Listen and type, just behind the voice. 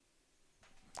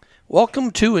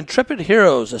Welcome to Intrepid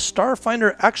Heroes, a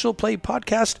Starfinder actual play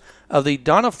podcast of the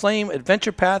Dawn of Flame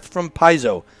adventure path from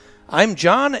Paizo. I'm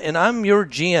John, and I'm your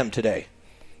GM today.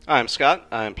 I'm Scott.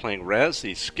 I'm playing Rez,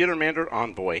 the Skittermander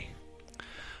Envoy.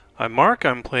 I'm Mark.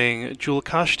 I'm playing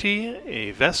Julakashti,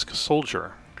 a Vesk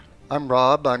soldier. I'm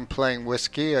Rob. I'm playing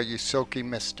Whiskey, a Yusoki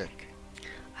mystic.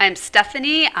 I'm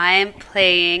Stephanie. I'm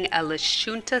playing a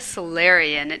Lashunta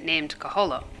Solarian named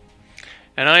Kaholo.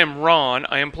 And I am Ron.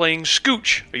 I am playing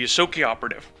Scooch, a Yusoki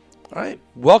operative. All right,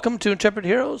 welcome to Intrepid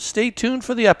Heroes. Stay tuned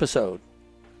for the episode.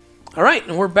 All right,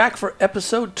 and we're back for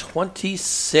episode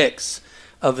 26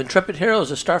 of Intrepid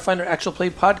Heroes, a Starfinder actual play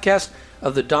podcast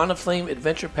of the Dawn of Flame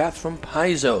adventure path from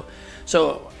Paizo.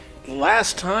 So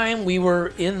last time we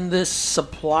were in this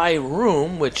supply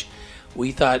room, which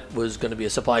we thought was going to be a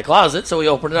supply closet, so we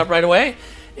opened it up right away.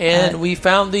 And we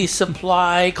found the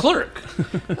supply clerk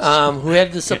who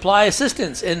had the supply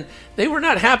assistants, and they were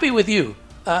not happy with you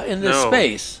in this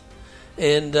space.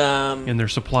 And in their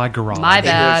supply garage. My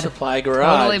bad. Their supply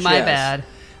garage. Totally my bad.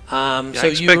 I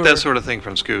expect that sort of thing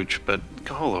from Scooch, but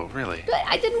Kaholo, really?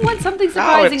 I didn't want something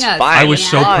surprising us. Fine. I was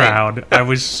so proud. I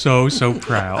was so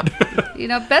proud. You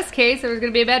know, best case, there was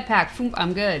going to be a bed pack.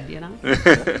 I'm good, you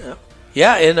know?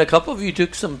 Yeah, and a couple of you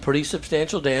took some pretty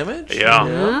substantial damage.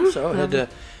 Yeah. So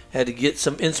had to get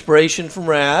some inspiration from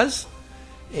Raz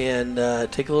and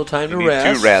take a little time to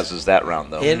rest. 2 Razes that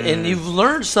round, though. And you've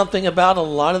learned something about a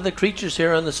lot of the creatures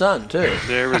here on the sun, too.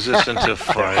 They're resistant to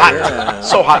fire.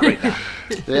 So hot right now.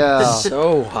 Yeah.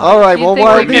 So hot. All right. Well,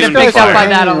 while we could these have guys picked up are on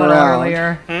that a hanging little around,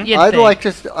 earlier.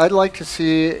 I'd like to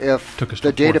see if Took us to the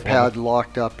a data fourth level. pad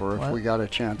locked up, or if we got a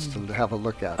chance to have a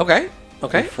look at it. Okay.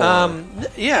 Before.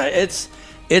 Yeah,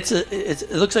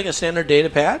 it looks like a standard data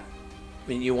pad. I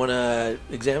mean, you want to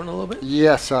examine it a little bit?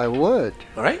 Yes, I would.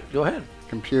 All right, go ahead.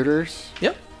 Computers.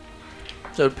 Yep.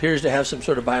 So it appears to have some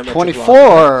sort of biometric 24.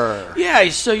 lock. Yeah,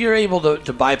 so you're able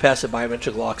to bypass the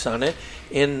biometric locks on it.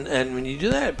 And when you do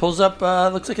that, it pulls up,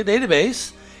 looks like a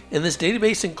database. And this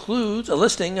database includes a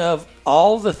listing of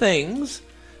all the things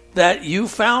that you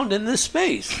found in this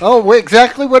space. Oh,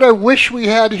 exactly what I wish we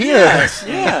had here. Yes,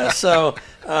 yeah. So,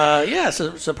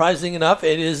 so surprising enough,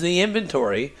 it is the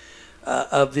inventory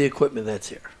of the equipment that's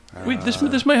here. Wait,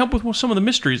 this might help with some of the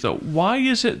mysteries, though. Why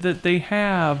is it that they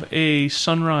have a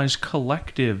Sunrise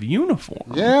Collective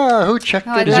uniform? Yeah, who checked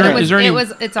No, I it thought out?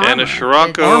 it's armor. And a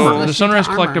Scirocco. Armor. The Lashunta Sunrise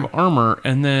armor. Collective armor,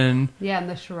 and then... Yeah, and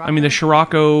the Scirocco. I mean, the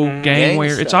Scirocco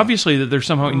gangware. stuff. It's obviously that they're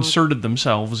somehow inserted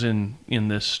themselves in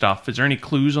this stuff. Is there any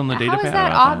clues on the data How pad? is that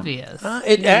about obvious?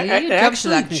 It You jumped to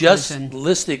actually that just conclusion.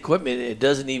 lists the equipment. It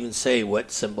doesn't even say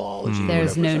what symbology.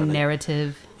 There's or no whatever's on it.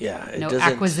 narrative, Yeah, it no doesn't.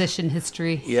 acquisition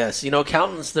history. Yes,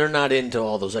 accountants, they're not into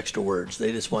all those extra words.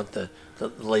 They just want the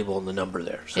label and the number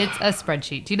there. So. It's a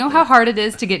spreadsheet. Do you know how hard it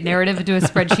is to get narrative into a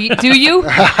spreadsheet? Do you?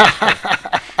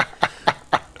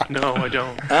 No, I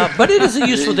don't. But it is a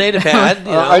useful data pad.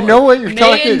 I know what you're May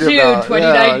talking and June about.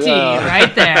 2019, Yeah.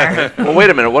 right there. Well, wait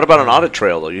a minute. What about an audit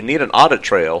trail, though? You need an audit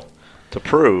trail to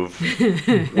prove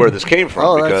where this came from.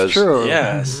 Oh, because, that's true.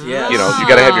 Yes. You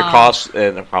got to have your costs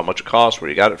and how much it costs, where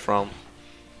you got it from.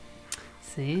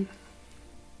 See?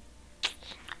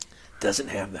 Doesn't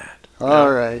have that.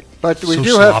 All right. But we So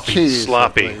do have sloppy. keys.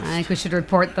 Sloppy. I think we should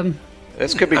report them.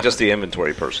 This could be just the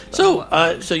inventory person.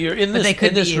 though. So you're in But they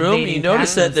could this be room. invading You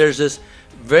notice that patterns. there's this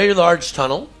very large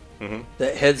tunnel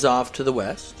that heads off to the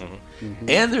west,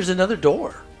 and there's another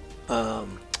door.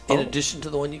 In addition to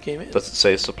the one you came in. Does it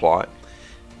say supply?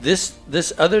 This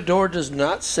other door does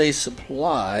not say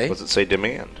supply. Does it say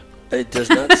demand? It does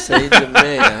not say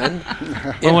demand.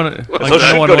 I want to. Those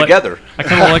should go together. I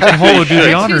kind of like Kaholo do the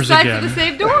Two honors sides again. of the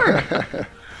same door.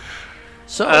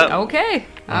 So Okay,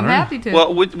 I'm right. happy to.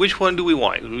 Well, which one do we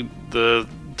want? The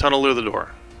tunnel or the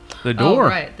door? The door. Oh,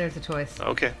 right, there's a choice.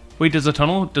 Okay. Wait, does the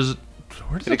tunnel? Where does It the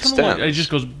tunnel? extends. It just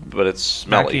goes But it's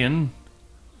back smelly. in.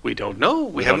 We don't know.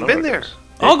 We don't haven't know been where there. it goes.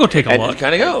 I'll go take a And- look. it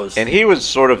kind of goes. And he was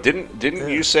sort of didn't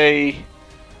you say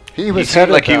He he was seemed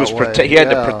headed like he that was way. he had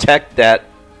to Yeah. protect that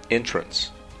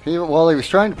entrance. He was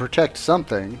trying to protect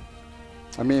something.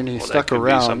 I mean, he Well, that stuck could be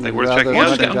around something worth rather checking than out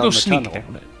I'll then. down go the sneak tunnel.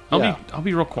 down it. Yeah. I'll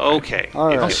be real quick. Okay. All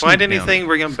If right. you find Sneak down. anything,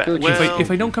 bring them back. Good. Well,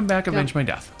 If I don't come back, avenge my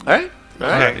death. All right.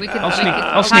 okay. We could, I'll we sneak- could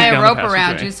I'll sneak tie a down the rope passageway.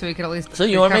 around you so we could at least So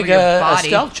you want to recover make your a body.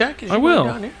 stealth check? As I you will. go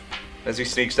down here? As he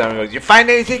sneaks down, he goes, "You find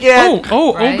anything yet?"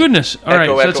 Oh Right? goodness! All right,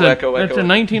 Echo, so that's echo, that's echo. a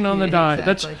 19 on the die.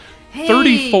 Exactly. That's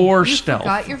 34 you stealth.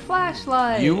 Forgot your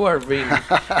flashlight. You are being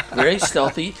very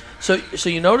stealthy. So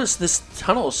you notice this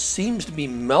tunnel seems to be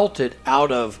melted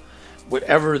out of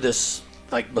whatever this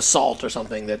like basalt or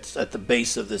something that's at the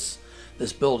base of this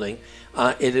building.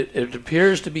 It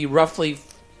appears to be roughly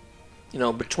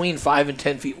between 5 and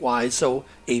 10 feet wide, so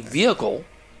a vehicle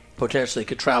potentially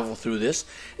could travel through this.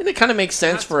 And it kind of makes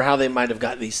sense for how they might have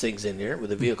got these things in here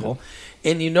with a vehicle.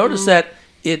 And you notice that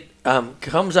it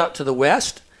comes out to the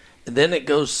west, and then it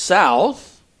goes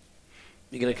south.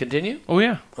 You going to continue? Oh,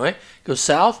 yeah. All right. Goes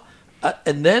south,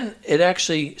 and then it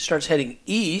actually starts heading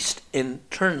east and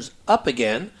turns up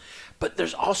again. But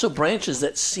there's also branches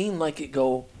that seem like it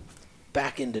go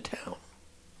back into town.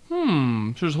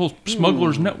 So there's a whole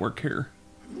smuggler's network here.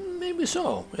 Maybe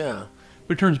so, yeah.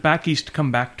 But it turns back east to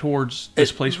come back towards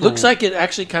this place. Looks like it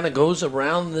actually kind of goes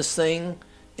around this thing,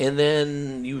 and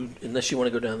then unless you want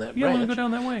to go down that branch. Yeah, I want to go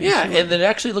down that way. Yeah, and then it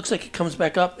actually looks like it comes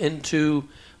back up into,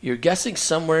 you're guessing,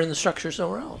 somewhere in the structure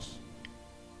somewhere else.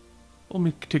 Well, let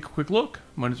me take a quick look.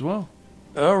 Might as well.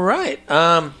 All right.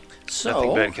 So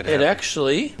Nothing bad can it happen.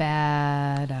 actually,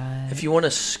 Bad eye. if you want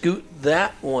to scoot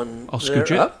that one I'll there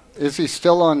scooch it. up. Is he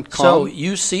still on So comm?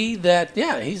 you see that,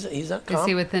 he's on comm. Is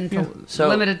he within So-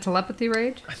 limited telepathy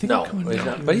range? I think No, I'm coming he's back.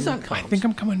 not, but he's on comm. I think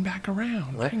I'm coming back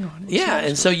around. Right? Hang on. Yeah,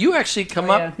 and so you actually come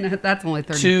Oh, up yeah. No, that's only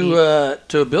 30 feet.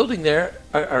 to a building there,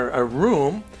 a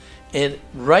room, and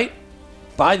right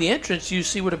by the entrance you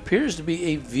see what appears to be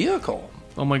a vehicle.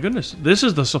 Oh, my goodness. This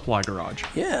is the supply garage.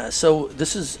 Yeah, so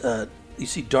this is, you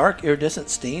see dark iridescent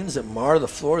stains that mar the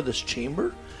floor of this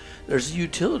chamber. There's a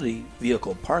utility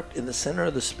vehicle parked in the center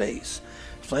of the space,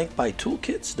 flanked by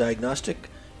toolkits, diagnostic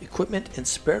equipment, and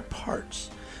spare parts.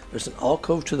 There's an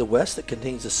alcove to the west that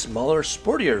contains a smaller,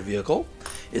 sportier vehicle,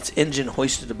 its engine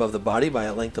hoisted above the body by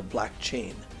a length of black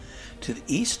chain. To the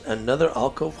east, another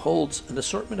alcove holds an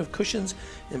assortment of cushions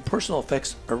and personal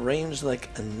effects arranged like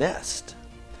a nest.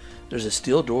 There's a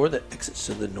steel door that exits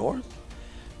to the north,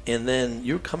 and then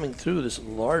you're coming through this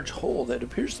large hole that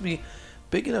appears to be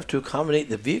big enough to accommodate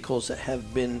the vehicles that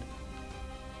have been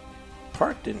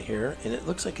parked in here, and it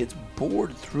looks like it's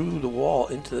bored through the wall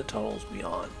into the tunnels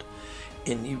beyond.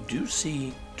 And you do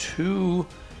see two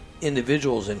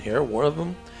individuals in here. One of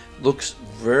them looks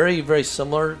very, very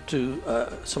similar to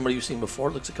somebody you've seen before.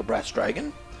 It looks like a brass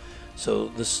dragon. So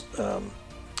this,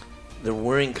 they're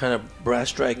wearing kind of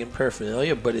brass dragon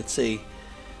paraphernalia, but it's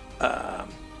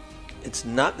it's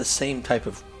not the same type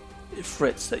of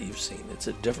Fritz that you've seen. It's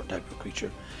a different type of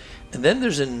creature. And then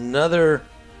there's another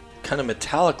kind of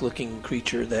metallic looking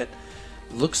creature that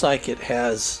looks like it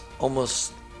has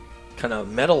almost kind of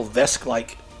metal vest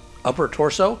like upper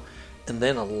torso and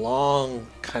then a long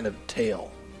kind of tail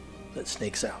that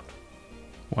snakes out.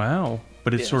 Wow.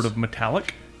 But it's Yes. sort of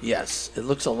metallic? Yes, it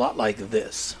looks a lot like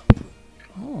this.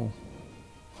 Oh.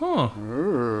 Huh.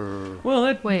 Well,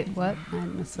 that Wait, what? I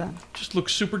missed that. just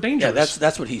looks super dangerous. Yeah,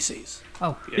 that's what he sees.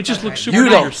 Oh, It just looks super You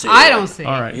don't dangerous. see it. I don't see.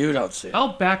 All right. You don't see it.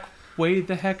 I'll back way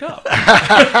the heck up.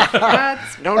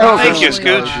 That's No, Thank you, probably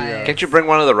Scooch. why. Can't you bring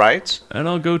one of the rides? And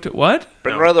I'll go to... What?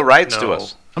 Bring No. one of the rides to No.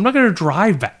 us. I'm not going to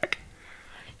drive back.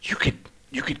 You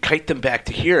could kite them back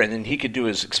to here, and then he could do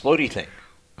his explodey thing.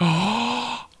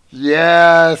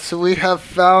 Yes, we have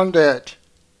found it.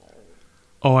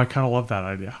 Oh, I kind of love that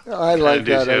idea. I like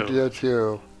do that too. idea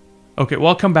too. Okay, well,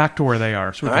 I'll come back to where they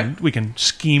are so All we can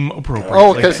scheme appropriately.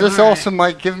 Oh, because this All right. also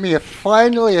might give me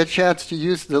finally a chance to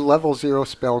use the level 0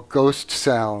 spell Ghost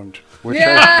Sound, which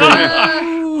Yeah.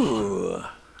 Ooh.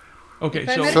 Okay, If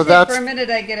I so... meditate that's- for a minute,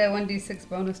 I get a 1d6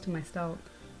 bonus to my stealth.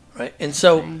 Right, and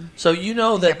so Fine. you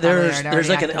know that probably there's already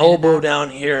like an activated elbow that. down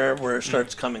here where it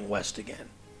starts coming west again.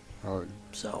 Oh,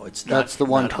 So it's not. that's the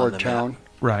one not on toward the town. map.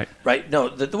 Right. Right, no,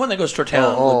 the one that goes toward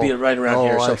town Oh, would be right around oh,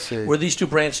 here. So I see. where these two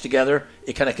branch together,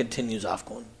 it kind of continues off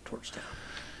going towards town.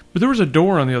 But there was a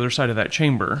door on the other side of that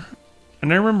chamber.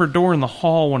 And I remember a door in the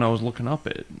hall when I was looking up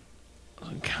it.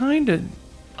 Kind of...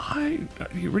 Are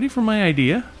you ready for my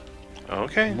idea?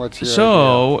 Okay. What's your idea?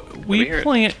 So, me we hear it.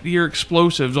 plant your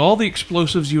explosives, all the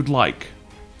explosives you'd like,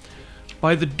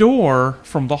 by the door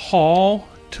from the hall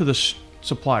to the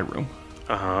supply room,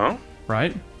 Uh-huh.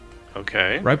 right?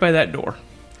 Okay. Right by that door.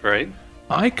 Right.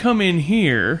 I come in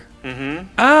here. Mm-hmm.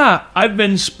 I've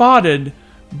been spotted.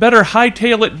 Better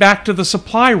hightail it back to the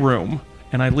supply room.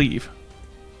 And I leave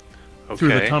Okay. through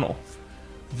the tunnel.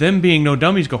 Them being no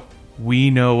dummies go,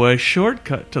 we know a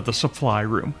shortcut to the supply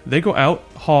room. They go out,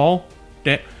 haul,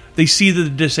 they see the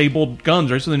disabled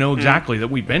guns, right? So they know exactly that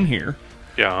we've been here.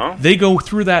 Yeah. They go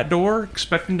through that door,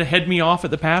 expecting to head me off at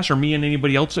the pass, or me and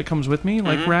anybody else that comes with me,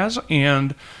 like Raz,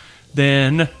 and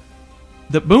then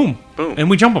boom, and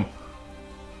we jump them.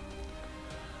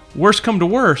 Worst come to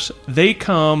worst, they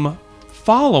come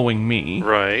following me.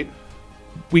 Right.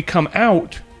 We come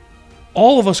out.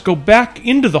 All of us go back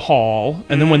into the hall,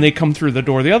 and then when they come through the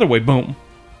door the other way, boom.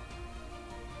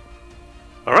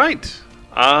 All right.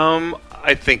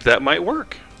 I think that might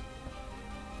work.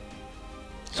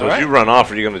 So All as you right. run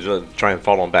off, are you going to try and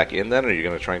follow him back in then, or are you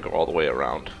going to try and go all the way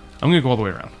around? I'm going to go all the way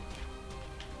around.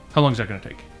 How long is that going to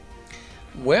take?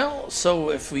 Well, so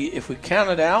if we count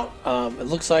it out, it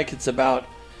looks like it's about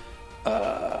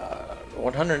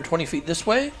 120 feet this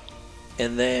way,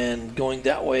 and then going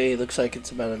that way, it looks like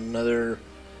it's about another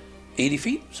 80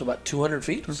 feet, so about 200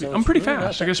 feet. So I'm it's pretty really not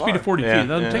fast. I that got a speed of far. 40 Yeah, feet.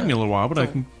 That'll yeah. take me a little while, but I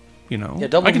can, Yeah,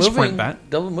 double I can moving. sprint that.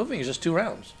 Double moving is just 2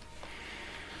 rounds.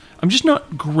 I'm just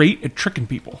not great at tricking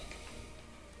people.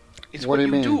 It's What do you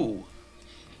mean? do.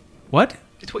 What?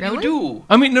 It's what Really? you do.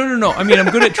 I mean, no. I mean,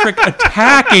 I'm good at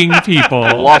attacking people.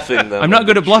 Bluffing them. I'm not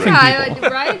good at bluffing Yeah, people.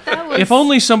 right? That was. If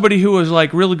only somebody who was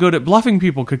like really good at bluffing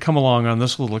people could come along on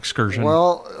this little excursion.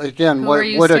 Well, again, Who what are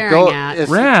you would it go? staring at? Is,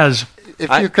 Raz.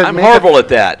 if I, you could I'm make horrible at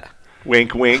that.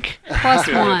 Wink, wink.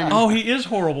 +1. Oh, he is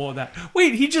horrible at that.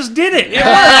 Wait, he just did it.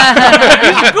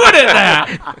 He's good at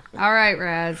that. All right,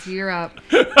 Raz, you're up.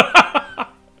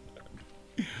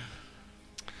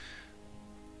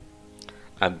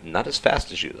 I'm not as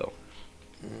fast as you, though.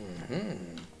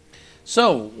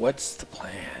 So, what's the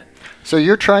plan? So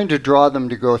you're trying to draw them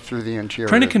to go through the interior.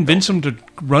 Trying to convince him to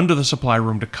run to the supply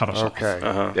room to cut us off. Okay.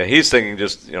 Yeah, he's thinking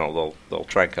just, they'll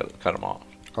try and cut him off.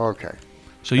 Okay.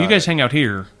 So you guys hang out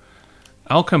here.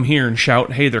 I'll come here and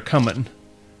shout, "Hey, they're coming!"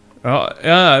 Well,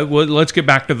 let's get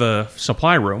back to the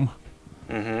supply room.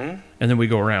 Mm-hmm. And then we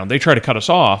go around. They try to cut us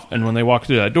off, and when they walk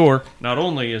through that door, not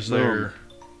only is there...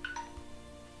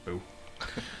 Boo.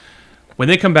 When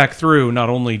they come back through, not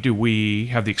only do we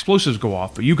have the explosives go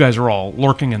off, but you guys are all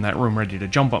lurking in that room ready to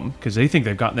jump them, because they think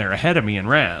they've gotten there ahead of me and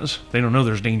Raz. They don't know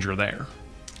there's danger there.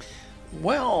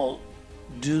 Well,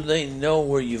 do they know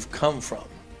where you've come from?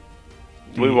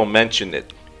 We will mention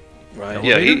it. Right.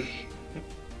 Yeah, he,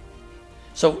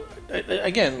 So,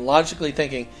 again, logically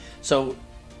thinking, so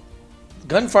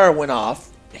gunfire went off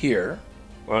here.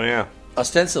 Well, yeah.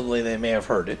 Ostensibly, they may have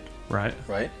heard it, Right?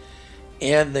 right?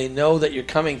 And they know that you're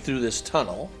coming through this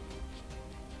tunnel.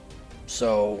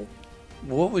 So,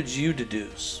 what would you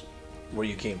deduce where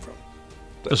you came from?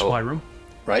 The supply room?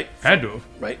 Right? Had to have.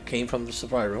 Right? Came from the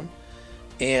supply room.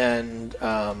 And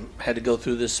had to go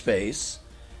through this space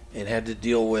and had to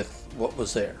deal with what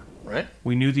was there, right?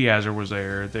 We knew the Azure was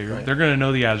there. They're Right. going to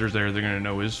know the Azure's there. They're going to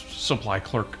know his supply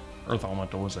clerk, Earth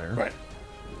Elemental, was there. Right.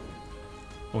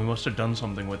 Well, we must have done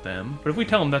something with them. But if we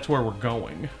tell them that's where we're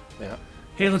going, Yeah.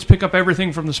 hey, let's pick up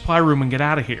everything from the supply room and get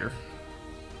out of here.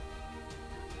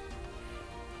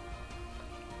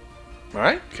 All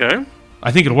right? Okay.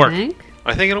 I think it'll work.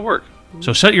 I think it'll work.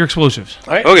 So set your explosives.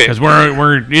 All right. Okay. Because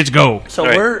it's go. So, All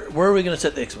right. where are we going to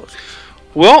set the explosives?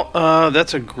 Well,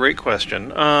 that's a great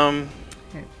question.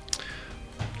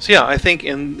 So yeah, I think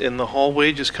in the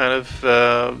hallway, just kind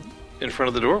of in front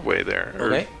of the doorway there.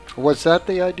 Or- Okay. Was that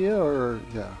the idea, or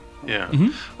yeah? Yeah.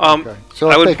 Mm-hmm. Okay. So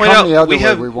I if would they point come out the other we way,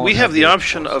 have we won't we have the the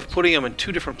option of explosives. putting them in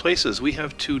two different places. We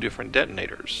have two different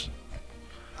detonators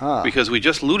Ah. because we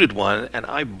just looted one and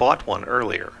I bought one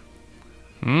earlier.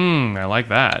 I like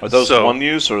that. Are those So- one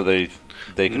use, or they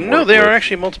can No, work they are with-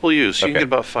 actually multiple use. You Okay. can get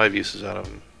about 5 uses out of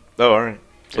them. Oh, all right.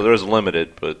 So there's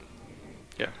limited, but...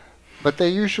 But they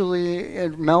usually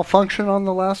malfunction on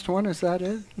the last one. Is that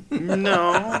it?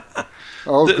 No.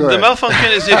 Oh, The good.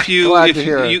 malfunction is if you Glad if to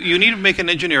hear you, it. you need to make an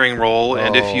engineering roll,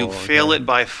 and if you Oh, fail okay. it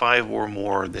by 5 or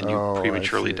more, then you Oh, I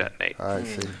prematurely see. detonate. I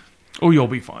see. Oh, you'll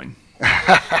be fine.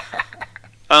 Yeah,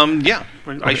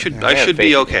 I should I have be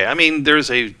faith in okay. I mean, there's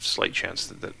a slight chance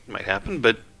that might happen,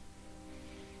 but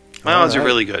my odds are Alright.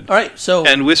 really good. All right. So,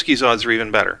 And whiskey's odds are even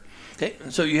better. okay.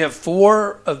 So you have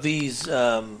 4 of these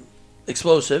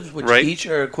explosives, which Right. each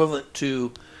are equivalent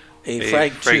to a A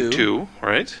frag 2,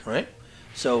 right? Right.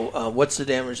 So, what's the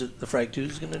damage that the frag 2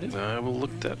 is going to do? I will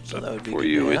look that that would up be for good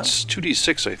you. to have. It's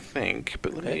 2d6, I think,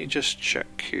 but let Okay. me just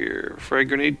check here. Frag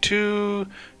grenade 2,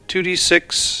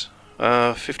 2d6,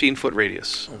 15-foot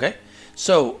radius. Okay.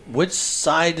 So, which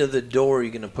side of the door are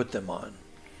you going to put them on?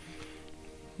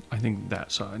 I think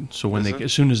that side. So when Is they, it?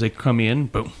 as soon as they come in,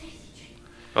 boom.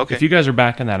 Okay. If you guys are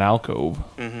back in that alcove,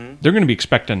 they're going to be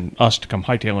expecting us to come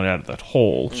hightailing out of that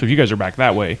hole. So if you guys are back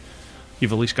that way,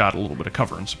 you've at least got a little bit of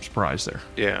cover and some surprise there.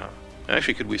 Yeah.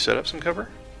 Actually, could we set up some cover?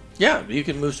 Yeah, you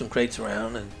can move some crates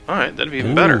around and. All right, that'd be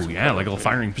even better. Ooh, yeah, like a little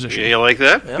firing position. Yeah, you like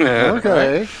that? Yeah.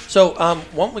 Okay. So, why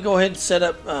don't we go ahead and set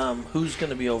up who's going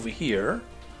to be over here?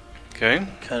 Okay.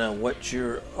 Kind of what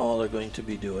you're all are going to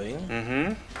be doing,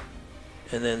 Mm-hmm.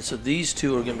 and then so these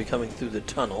 2 are going to be coming through the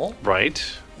tunnel, Right.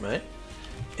 right?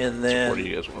 And Where do then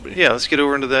you guys want to be? Yeah, let's get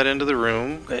over into that end of the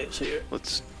room. okay, so you're,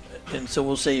 Let's, and so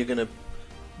we'll say you're going to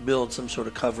build some sort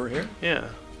of cover here, yeah.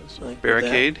 like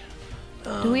Barricade.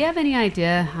 Do we have any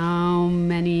idea how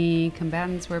many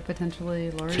combatants were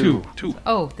potentially lured? Two.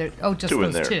 Oh, just Two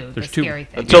in those there. two. There's the two. scary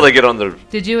thing. Until they get on the.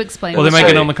 Did you explain? Well, they what might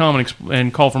say- get on the comm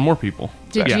and call for more people.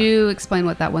 Did Yeah. you explain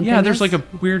what that one thing Yeah, there's is? like a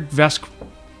weird Vesk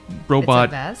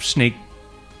robot Vesk? snake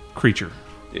creature.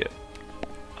 Yeah.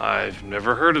 I've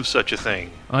never heard of such a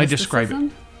thing. I describe it.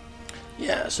 Mysticism?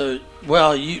 Yeah. So,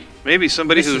 well, you Maybe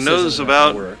somebody who mysticism knows doesn't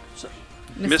about work, so-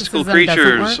 mystical Mysticism doesn't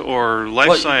creatures work? or life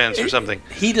Well, science or something.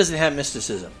 He doesn't have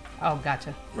mysticism. Oh,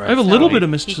 gotcha. Right? I have a little bit of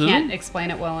He mysticism. can't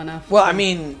explain it well enough. Well, I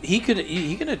mean, he can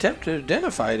attempt to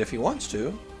identify it if he wants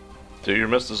to, Do your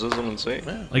mysticism and see.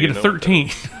 I get a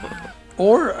 13.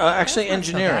 or actually That's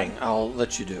not so engineering. I'll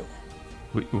let you do.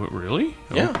 Wait, what, really?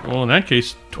 Yeah. Oh, well, in that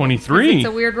case, 'Cause 23. It's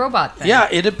a weird robot thing. Yeah,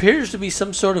 it appears to be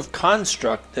some sort of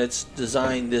construct that's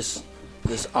designed this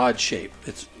odd shape.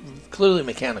 It's clearly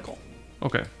mechanical.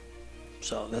 Okay.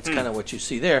 So that's kind of what you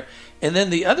see there. And then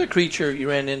the other creature you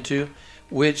ran into,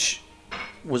 which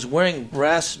was wearing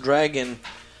brass dragon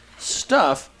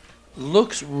stuff,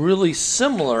 looks really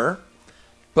similar,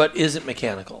 but isn't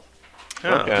mechanical.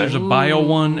 Yeah. Okay. There's a bio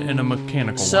one and a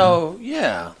mechanical So,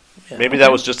 yeah. Maybe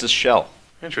that was just his shell.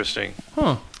 Interesting.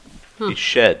 one. Huh. He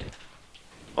shed.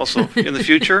 Also, in the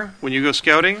future, when you go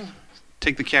scouting,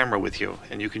 take the camera with you,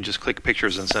 and you can just click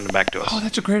pictures and send them back to us. Oh,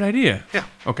 that's a great idea. Yeah.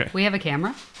 Okay. We have a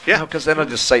camera? Yeah. Because then I'll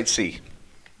just sightsee.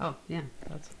 Oh, yeah.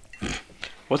 That's...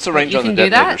 What's the range You on the can do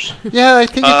that? detonators? Yeah, I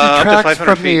think it Up to detracts 500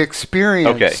 from the feet.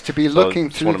 experience Okay. to be So looking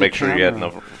just through want to the make sure camera. you had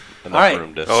enough All right.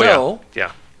 room to. Oh, So,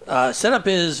 yeah. setup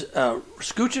is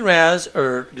Scooch and Raz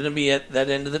are going to be at that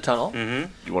end of the tunnel.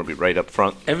 You want to be right up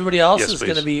front. Everybody else Yes, is please.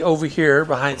 going to be over here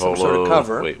behind some sort of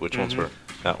cover. Wait, which one's for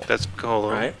that one? That's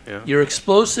Colo. Right? Yeah. Your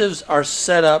explosives are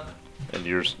set up And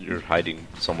you're hiding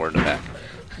somewhere in the back.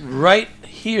 right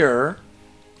here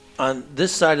on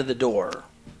this side of the door.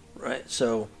 Right?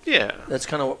 So Yeah. that's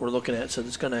kind of what we're looking at. So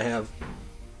it's going to have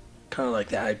kind of like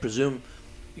that. I presume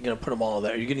you're going to put them all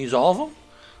there. Are you going to use all of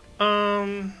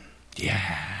them?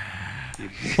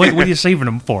 What are you saving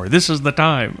them for? This is the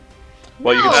time.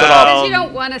 Well, you No, can set because off you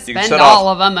don't want to you can spend set all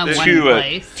off of them in one two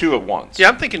place. two at once. Yeah,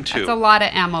 I'm thinking two. That's a lot of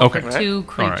ammo Okay. for two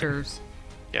All right. creatures.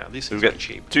 Yeah, these So things we've are got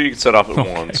cheap. two you can set off at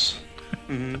Okay. once.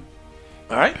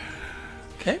 All right.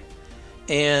 Okay.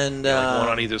 And Like one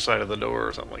on either side of the door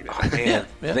or something like that. Man, Yeah.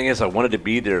 the thing is, I wanted to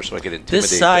be there so I could intimidate.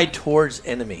 this side towards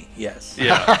enemy. Yes.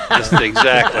 Yeah, just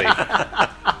exactly.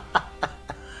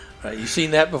 All right, you seen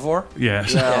that before?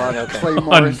 Yes. Yeah, okay. On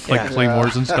Claymores. like Yeah.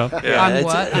 claymores and stuff. Yeah, On it's-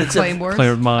 what? On it's a- Claymores?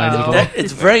 Claymore mines. Oh.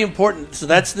 It's very important. So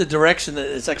that's the direction that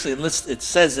it's actually it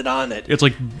says it on it. It's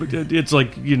like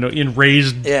in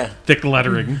raised Yeah. thick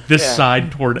lettering. This Yeah.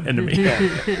 side toward enemy.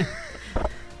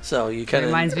 So you It kind of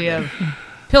reminds me of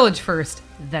pillage first,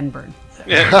 then burn.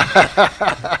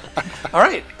 All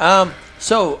right.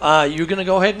 So you're going to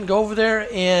go ahead and go over there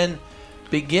and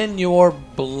begin your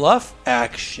bluff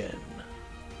action.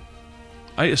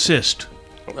 I assist.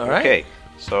 All right. Okay,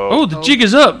 so Oh, the jig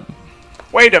is up.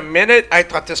 wait a minute. I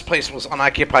thought this place was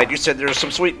unoccupied. You said there were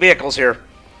some sweet vehicles here.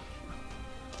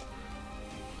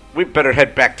 We better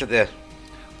head back to the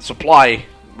supply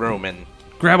room and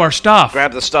Grab our stuff.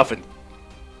 grab the stuff and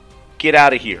get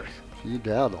out of here. You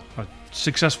daddle.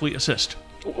 Successfully assist.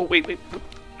 Oh, wait.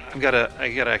 I gotta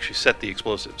actually set the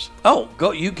explosives. Oh,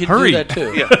 go. You can Hurry. do that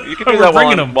too. Yeah. You can do We're that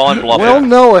bringing while them. I'm bluffing. We'll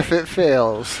know if it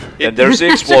fails. And there's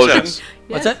the explosion. Success.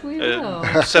 What's yes, that? we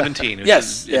will. 17. which Yes.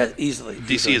 is- Yeah. Easily.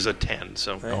 DC is a 10,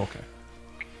 so. Oh, okay.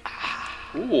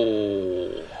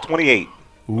 Ooh. 28.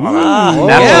 Ah,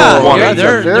 That's yeah. a one. Yeah,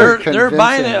 That's they're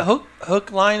buying convincing. it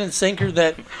hook, line, and sinker.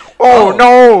 That. Oh,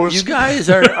 no! You guys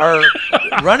are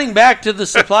running back to the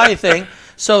supply thing.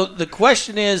 So the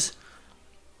question is,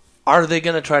 are they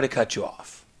going to try to cut you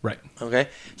off? Right. Okay.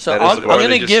 So That is I'm the- or going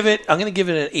they to just- give it. I'm going to give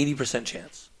it an 80%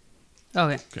 chance.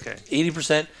 Okay.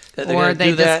 80% that they're Or going to they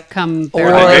do just that, come or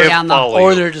barreling they down the follow or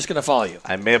you. they're just going to follow you.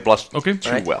 I may have bluffed Okay. too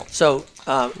Right? well. So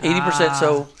 80%.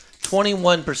 So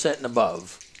 21% and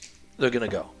above, they're going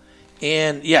to go.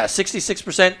 And yeah,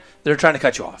 66%, they're trying to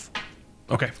cut you off.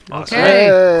 Okay. Awesome. Okay.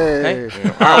 Hey.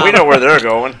 Okay. Oh, we know where they're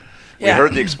going. We Yeah.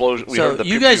 heard the explosion. We So heard the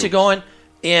you pew guys pew. are going,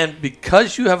 and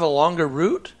because you have a longer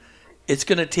route, it's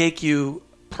going to take you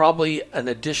probably an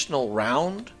additional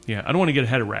round. Yeah, I don't want to get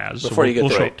ahead of Raz. Before so you get we'll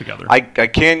there. show up together. I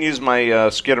can use my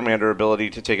Skittermander ability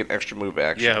to take an extra move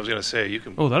action. Yeah, I was gonna say you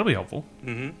can. Oh, that'll be helpful.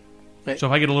 Right. So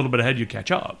if I get a little bit ahead, you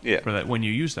catch up. Yeah. For that when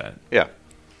you use that. Yeah,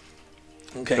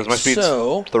 Okay, because my speed's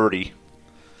so 30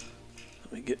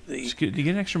 let me get the Do you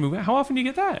get an extra move? How often do you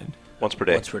get that? once per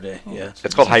day. once per day. Yeah,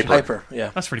 It's called Hyper. hyper.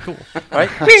 Yeah. That's pretty cool. All right.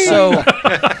 So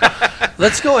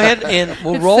let's go ahead and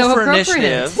we'll It's roll so for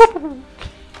appropriate. initiative.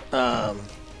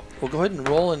 We'll go ahead and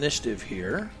roll initiative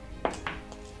here.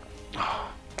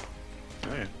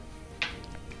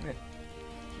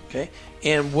 Okay.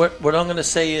 And what I'm going to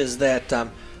say is that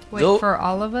Wait, for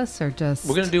all of us or just?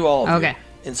 we're going to do all of you. Okay.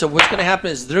 And so what's going to happen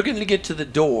is they're going to get to the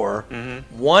door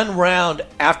one round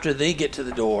after they get to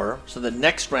the door. So the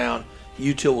next round,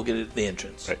 you two will get at the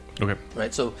entrance. Right. Okay.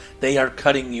 Right. So they are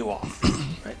cutting you off.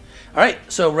 Right. All right.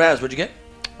 So Raz, what'd you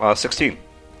get? 16.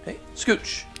 Okay.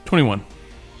 Scooch. 21.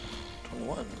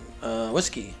 21.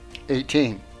 Whiskey.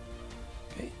 18.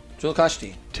 Okay.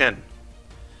 Julakashti. 10.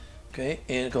 Okay.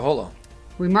 And Kaholo.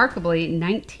 Remarkably,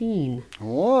 19.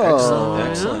 Whoa.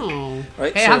 Excellent. Oh.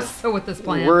 Right, Hey, so- I'm so with this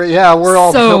plan. We're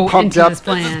all So pumped into up. this This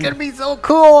plan. is gonna be so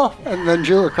cool. And then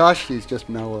Julakashti's just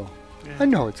mellow. I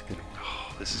know it's gonna.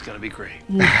 Oh, this is going to be great.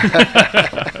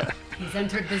 He's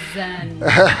entered the Zen.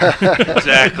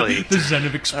 Exactly. The Zen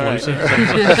of explosives.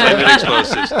 Seven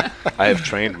explosives. I have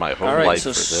trained my whole All right. life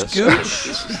So for this. Scooch,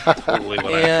 This is totally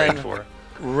what I And- trained for.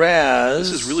 Raz. This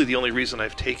is really the only reason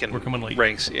I've taken We're coming late.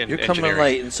 ranks in You're engineering. coming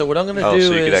late, and so what I'm going to Oh, do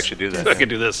so you is could actually do that. I can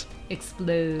do this.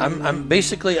 Explode. I'm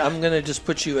going to just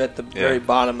put you at the very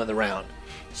bottom of the round.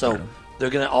 So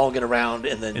they're going to all get around,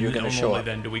 and then And you're going to then show only up.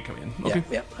 then do we come in. Yeah, Okay.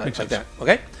 yeah, Makes like sense. that.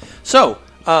 Okay. So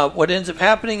what ends up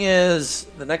happening is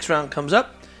the next round comes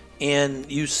up,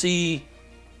 and you see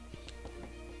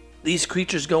these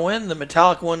creatures go in. The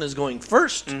metallic one is going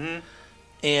first,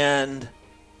 and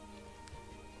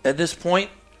at this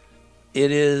point, it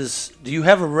is. Do you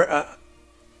have a?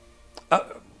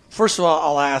 First of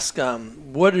all, I'll ask,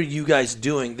 what are you guys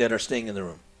doing that are staying in the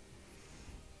room?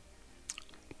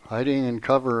 Hiding in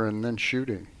cover and then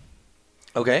shooting.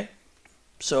 Okay.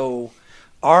 So,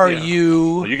 are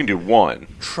you Well, you can do one.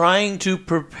 trying to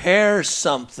prepare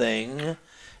something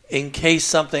in case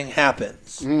something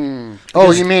happens?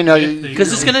 Oh, you mean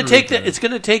Because it's going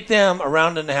to take them a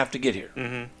round and a half to get here.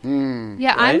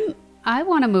 yeah, right? I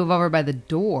want to move over by the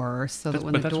door so that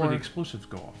when But the that's door. where the explosives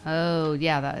go off. Oh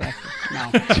yeah, that no.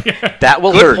 That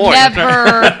will Good hurt. point.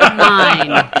 Never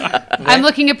mind. I'm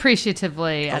looking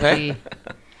appreciatively at Okay. the.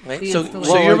 Right? The So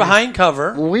installation. you're behind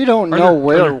cover. Well, we don't Are know there,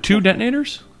 where. are there two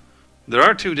detonators? There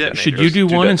are two detonators. Should you do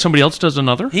one and somebody else does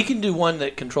another? He can do one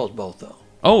that controls both, though.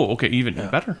 Oh, okay, even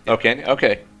better.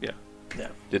 Okay. Yeah. Yeah.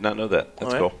 Did not know that.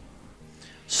 That's All right. cool.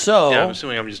 So Yeah, I'm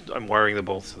assuming I'm wiring the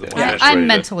both. The Yeah. one Yeah, that's I'm ready to-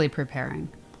 mentally preparing.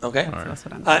 okay. So that's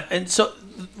what I'm doing. And so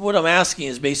what I'm asking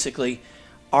is basically,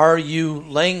 are you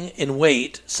laying in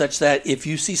wait such that if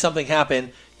you see something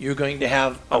happen, you're going to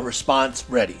have a response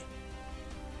ready?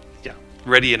 Yeah.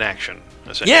 Ready in action.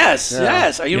 essentially. Yes, Yeah.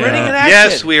 yes. Are you Yeah. ready in action?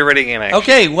 Yes, we are ready in action.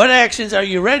 Okay, what actions are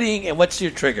you readying, and what's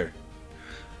your trigger?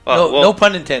 Well, No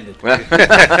pun intended.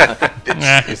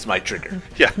 It's my trigger.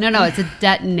 No, it's a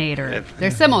detonator.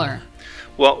 They're similar.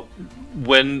 Well,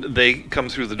 when they come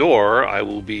through the door, I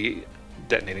will be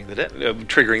detonating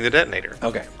triggering the detonator.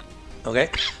 Okay.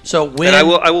 So when And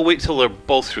I will wait till they're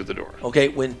both through the door. Okay,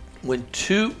 when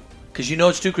two, because you know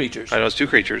it's two creatures. I know it's two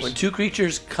creatures. When two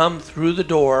creatures come through the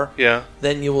door, Yeah,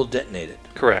 then you will detonate it.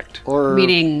 correct.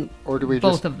 Meaning or do we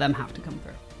both just of them have to come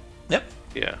through. Yep.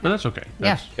 Yeah. But that's okay.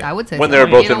 Yeah, That's, I would say When so. they're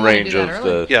You both don't in wanna range do that of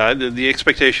early. the. Yeah, the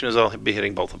expectation is I'll be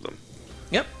hitting both of them.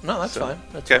 Yep. No, that's fine.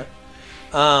 That's Okay.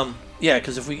 fine. Yeah,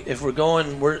 because if we're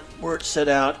going where it's set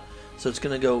out, so it's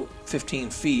going to go 15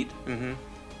 feet,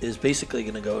 is basically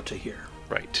going to go to here.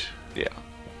 Right. Yeah.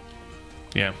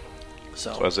 yeah.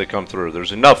 So, So as they come through,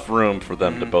 there's enough room for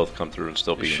them to both come through and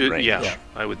still be in range. Yeah, Yeah.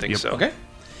 I would think Yep. so. okay.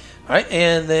 All right,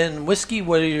 and then whiskey.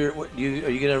 Are you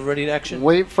going to ready to action?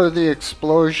 wait for the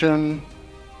explosion,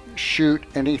 shoot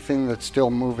anything that's still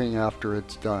moving after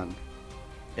it's done?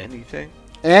 Anything?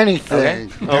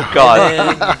 Anything. Oh God!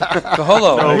 And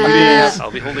Kaholo.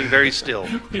 I'll be holding very still.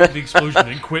 Hit the explosion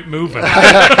and quit moving.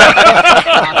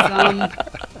 Awesome.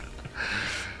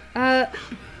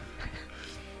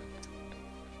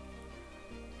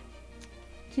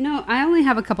 I only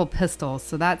have a couple pistols,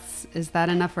 so is that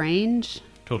enough range?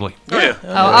 Totally. Oh, yeah. Oh,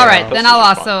 all right. Then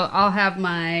Pistols are I'll have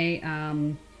my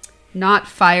not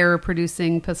fire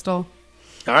producing pistol.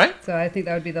 All right. So I think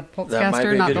that would be the That might be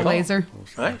pulsecaster, a not good the call. laser.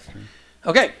 All right.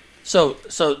 Okay. So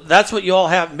that's what you all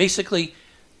have. Basically,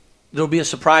 there'll be a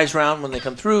surprise round when they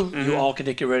come through. You all can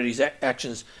take your ready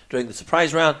actions during the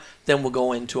surprise round. Then we'll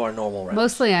go into our normal round.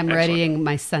 Mostly, I'm readying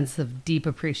my sense of deep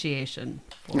appreciation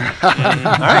for All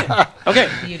right. Okay.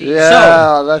 beauty.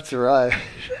 Yeah, that's right.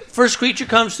 First creature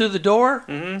comes through the door,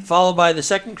 followed by the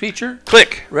second creature.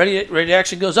 Click. Ready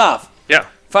action goes off. Yeah.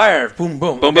 Fire. Boom,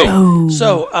 boom. Boom, Okay. boom.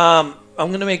 So I'm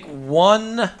going to make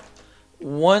one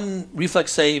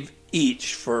reflex save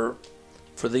each for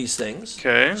these things.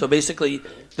 Okay. So basically,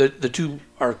 the two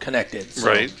are connected. So,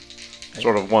 Right.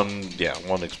 Sort of one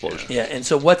explosion. Yeah. And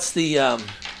so what's the?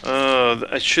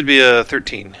 It should be a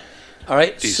 13. All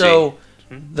right. DC. So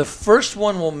The first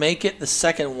one will make it. The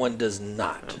second one does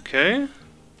not. Okay.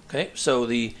 Okay, so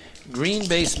the green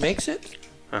base makes it,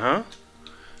 Uh-huh.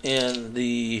 and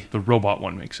the robot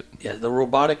one makes it. the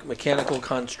robotic mechanical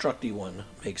constructy one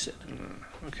makes it.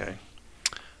 Okay.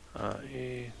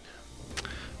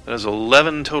 That is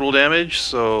 11 total damage,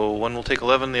 so one will take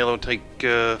 11, the other will take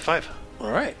 5.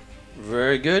 All right,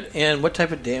 very good. And what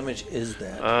type of damage is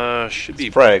that? Should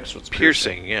be Frags. So it's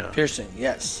piercing, yeah. Piercing.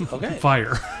 Yes. Okay.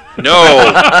 Fire.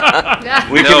 No!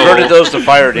 We No. converted those to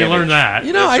fire We damage. learned that.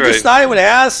 You know, That's I just right. thought I would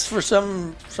ask for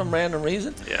some random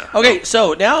reason. Yeah. Okay,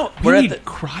 so now We we're need at the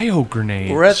cryo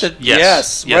grenades. we're at the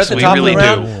Yes. we're at the we top really of the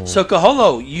round. do. So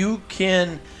Kaholo, you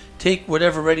can take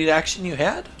whatever ready to action you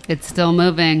had. It's still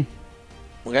moving,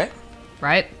 Okay.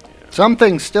 right?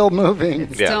 Something's still moving.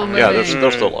 It's still moving. Yeah, they're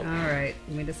still up. All right.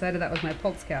 We decided that was my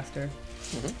pulse caster.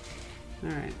 Mm-hmm.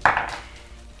 All right.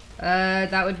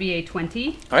 That would be a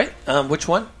 20. All right. Which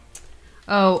one?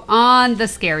 Oh, on the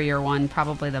scarier one,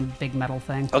 probably the big metal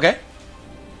thing. Okay.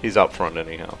 He's out front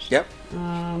anyhow. So. Yep.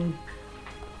 All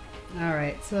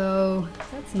right, so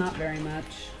that's not very much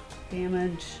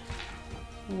damage.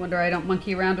 No wonder I don't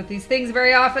monkey around with these things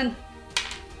very often.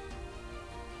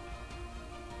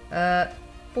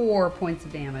 4 points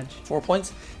of damage. 4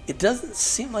 points. It doesn't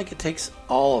seem like it takes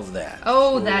all of that.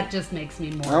 Oh, that just makes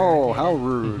me more. Oh, irritated. how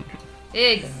rude.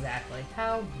 Exactly.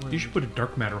 How rude. You should put a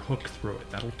dark matter hook through it.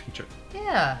 That'll teach it.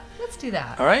 Yeah, let's do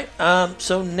that. All right.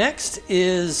 So next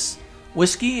is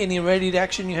Whiskey. Any ready to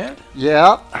action you had?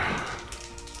 Yeah.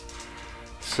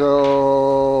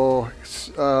 So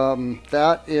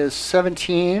that is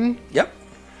 17 Yep.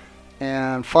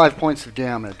 and 5 points of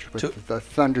damage with Two. the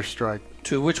thunder strike.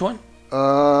 To which one?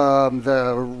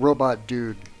 The robot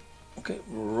dude. Okay.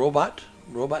 Robot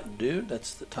dude.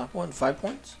 That's the top one. 5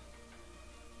 points.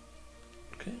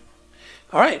 Okay.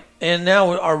 All right. And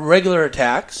now our regular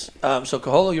attacks. So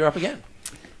Kaholo, you're up again.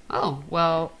 Oh,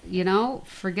 well,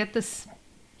 forget this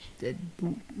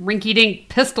rinky-dink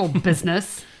pistol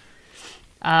business.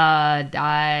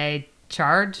 I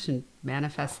charge and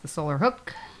manifest the solar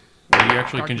hook. Well, you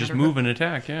actually Dark can just matter move hook. and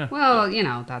attack, yeah. Well,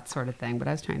 that sort of thing, but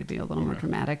I was trying to be a little more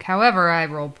dramatic. However, I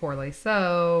rolled poorly,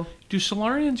 so... Do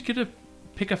Solarians get to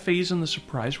pick a phase in the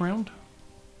surprise round?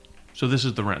 So this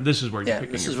is the round. This is where you're Yeah.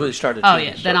 picking This your is where you first. started. Oh, too.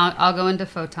 yeah, then I'll go into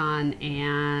Photon,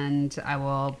 and I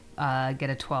will get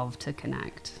a 12 to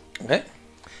connect. Okay.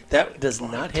 That does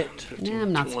not hit. Yeah,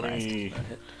 I'm not surprised. 20.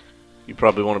 You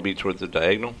probably want to be towards the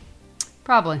diagonal.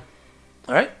 Probably.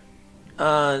 All right.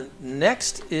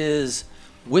 Next is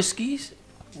Whiskey's.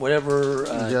 Whatever.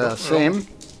 Yeah, same.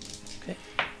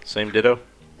 Same ditto.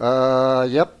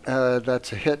 Yep.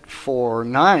 That's a hit for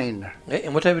 9. Okay.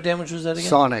 And what type of damage was that again?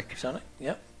 Sonic. Sonic.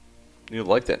 Yep. You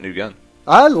like that new gun.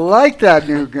 I like that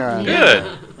new gun. Good.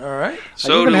 All right.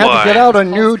 So I even do had to get out a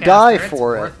Pulse new caster, die it's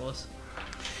for it. worthless.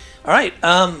 All right.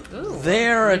 Ooh,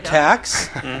 Their we got- attacks.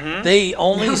 They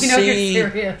only We know you're see.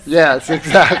 serious. Yes,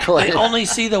 exactly. They only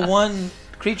see the one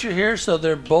creature here, so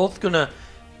they're both gonna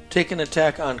take an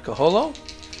attack on Kaholo.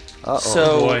 Uh-oh.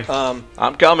 So boy. the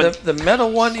I'm coming. the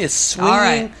metal one is swinging. All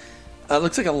right.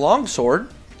 Looks like a long sword,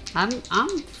 I'm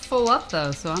full up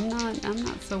though, so I'm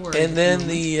not so worried. and then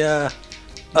the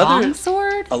long other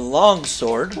sword. a long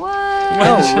sword, What?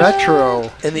 Oh, retro.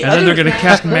 and the And then other they're going to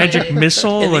cast magic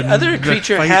missile and the other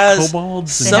creature fight has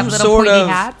kobolds. They some have little sort pointy of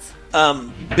hats.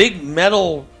 big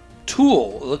metal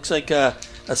tool. It looks like a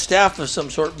staff of some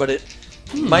sort, but it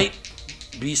might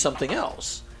be something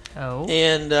else. Oh.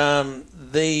 And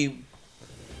they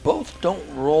both don't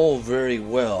roll very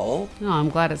well. Oh, I'm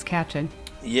glad it's catching.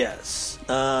 Yes.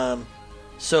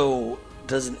 So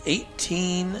does an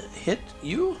 18 hit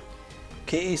you?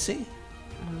 KAC?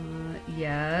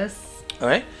 Yes. All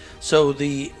right. So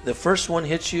the first one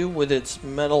hits you with its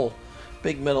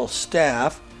big metal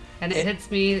staff. And it hits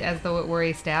me as though it were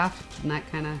a staff, and that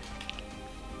kind of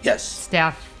Yes.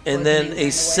 staff. And then poisoning a kind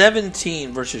of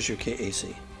 17 versus your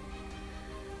KAC.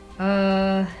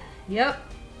 way. Yep.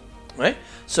 Right?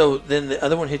 So then the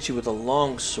other one hits you with a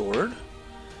long sword.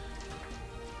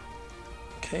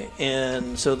 Okay.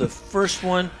 And so the first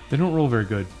one. They don't roll very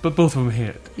good, but both of them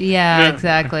hit. Yeah,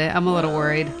 exactly. I'm a little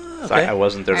worried. Okay. I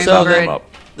wasn't there to So help then- him up.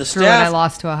 The Screw it, I staff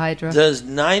lost to a Hydra. does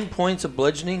 9 points of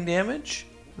bludgeoning damage.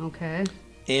 Okay.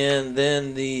 And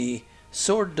then the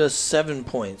sword does 7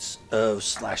 points of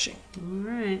slashing. All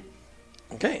right.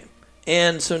 Okay.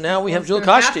 And so now we have Those are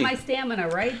half Julakashti. my stamina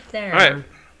right there. All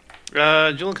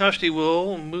right. Julakashti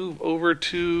will move over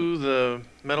to the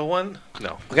metal one.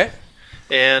 No. Okay.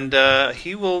 And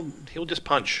he'll just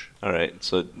punch. All right.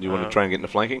 So you want to try and get into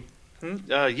flanking?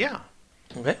 Yeah.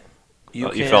 Okay. You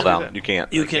You can- fell down. You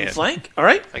can't. You can can't. flank. All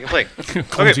right. I can flank.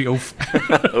 Clumsy oaf.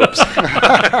 Oops.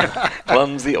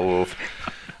 Clumsy oaf.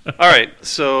 All right,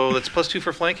 so that's +2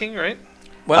 for flanking, right?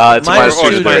 Well, It's minus minus Or two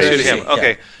just to minus the 2 to him. AC, yeah.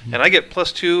 Okay, and I get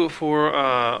 +2 for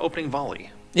opening volley.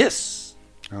 Yes.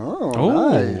 Oh, Oh.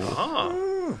 nice. Ah,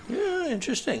 Yeah,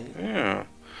 interesting. yeah.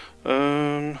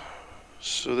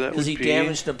 So that would Because he be...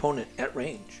 damaged an opponent at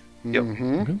range. Yep.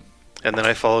 Mm-hmm. And then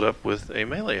I followed up with a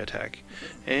melee attack.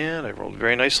 And I rolled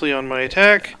very nicely on my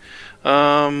attack.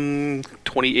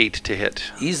 28 to hit.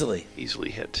 Easily.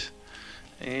 Easily hit.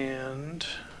 And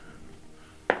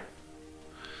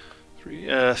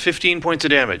 15 points of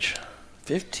damage.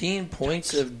 15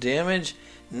 points of damage.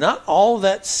 Not all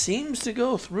that seems to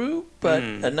go through, but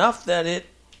enough that it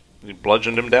You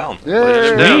bludgeoned him down. Yay.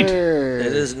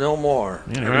 it is no more.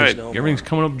 Man, It is Alright. no Everything's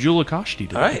coming up Jula Koshti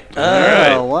today. more. All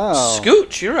right. Oh, wow.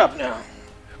 Scooch, you're up now.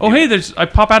 Oh, hey, I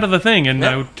pop out of the thing and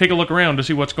I take a look around to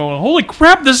see what's going on. Holy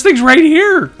crap, this thing's right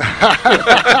here.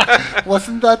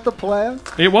 Wasn't that the plan?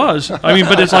 It was. I mean,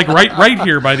 but it's like right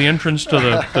here by the entrance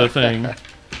to the thing.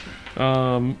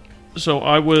 So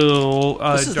I will.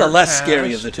 This is the dart less scary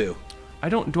pass. of the two. I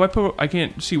don't. I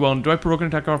can't see well. Do I provoke an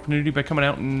attack opportunity by coming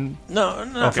out and? No,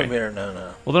 not Okay. from here. No,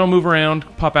 no. Well, then I'll move around,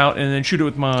 pop out, and then shoot it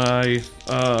with my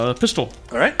pistol,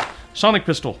 All right. sonic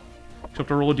pistol. Except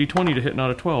I roll a d20 to hit,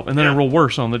 not a 12, and then I roll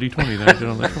worse on the d20 than I did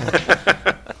on the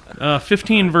 12.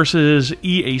 15 versus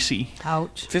EAC.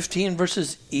 Ouch. 15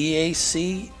 versus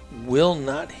EAC will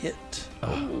not hit.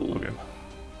 Okay.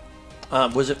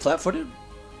 Was it flat-footed?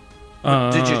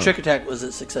 Did your trick attack, was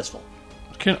it successful?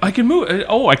 I can move?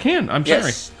 Oh, I can. I'm sorry.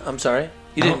 Yes. I'm sorry.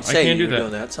 You No, didn't I say can't you do were that.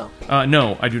 doing that, so.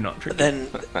 No, I do not trick. Then,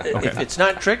 if it's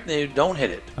not tricked, then you don't hit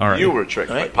it. All right. You were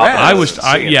tricked All by right. Papa. I was.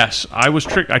 Seeing. Yes, I was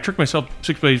tricked. I tricked myself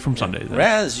 6 days from Sunday. Then.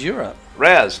 Raz, you're up.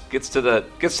 Raz gets to the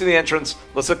entrance.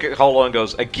 Let's look at Holo and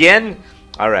goes again.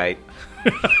 All right.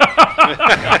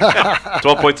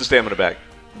 12 points of stamina back.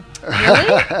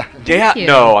 Really? Yeah. you.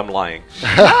 No, I'm lying.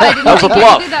 That was a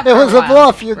bluff. It was a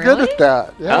bluff. You're good at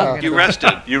that. Yeah. You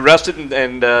rested. You rested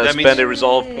and That spend means- a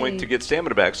resolve point to get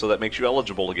stamina back, so that makes you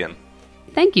eligible again.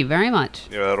 Thank you very much.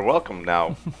 You're welcome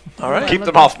now. All right. Keep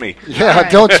them off me. Yeah,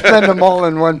 Alright. don't spend them all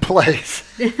in one place.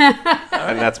 And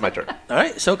that's my turn. All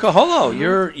right. So, Kaholo,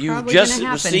 you Probably just gonna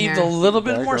happen received here. a little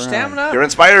bit Back more around. stamina. You're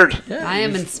inspired. Yeah, I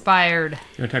am you've- inspired.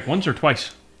 You attack once or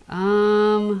twice?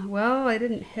 Well, I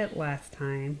didn't hit last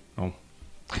time. Oh.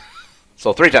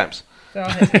 So 3 times. So I'll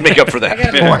hit Make up for I that.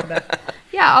 gotta remember that.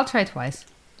 Yeah, I'll try twice.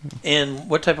 And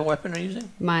what type of weapon are you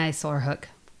using? My solar hook.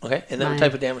 Okay. And then what Mine.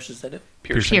 type of damage does that do?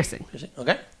 Piercing. Piercing.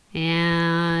 Okay.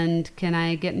 And can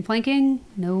I get in flanking?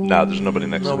 No. No, there's nobody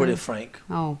next to Nobody me. Frank.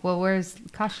 Oh, well, where's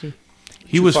Kashi?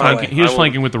 He was far flanking. away. He was I will-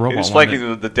 flanking with the robot He was one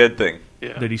flanking the dead thing.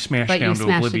 Yeah. that he smashed But down you to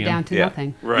smashed oblivion. it down to Yeah.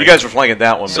 nothing. Right. You guys were flanking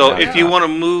that one. So but if you want to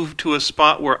move to a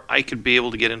spot where I could be able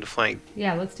to get into flank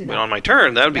Yeah, let's do that. on my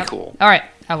turn, that would be Yep. cool. All right,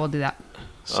 I will do that.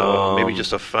 So maybe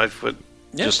just a 5-foot.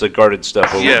 Yeah. just a guarded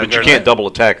step over, Yeah, but you guarded. can't double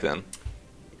attack then.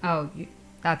 Oh,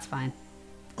 that's fine.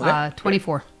 Okay.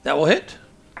 24. That will hit.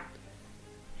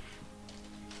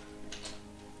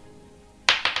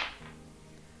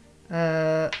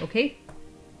 Okay.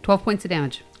 12 points of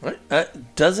damage. All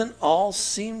right. Doesn't all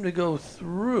seem to go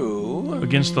through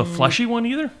Against the fleshy one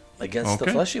either? against the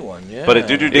Okay. fleshy one. Yeah. But it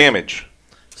do damage.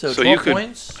 So So 12 you could-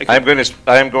 points. I am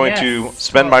going to Yes.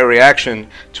 spend my reaction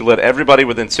to let everybody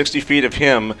within 60 feet of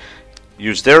him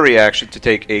use their reaction to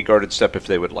take a guarded step if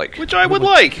they would like. Which I would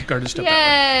like. Guarded step that way.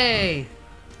 Yay!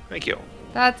 Thank you.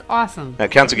 That's awesome. That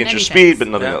counts against Many your speed, thanks. but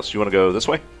nothing Yeah. else. You want to go this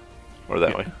way or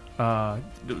that way?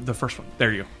 The first one.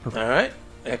 There you go. Perfect. All right.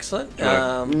 Excellent.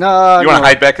 No, You want to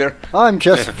hide back there? I'm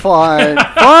just fine.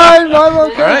 Fine, I'm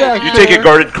okay. right, back You take a here.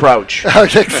 guarded crouch.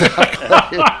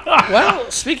 Exactly. well,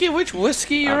 speaking of which,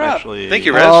 whiskey, you're up. Thank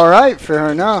you, Rez. All right, fair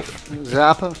enough.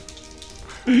 Zappa.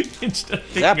 Instead of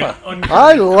taking Zappa. an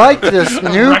I like this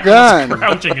new reckless gun.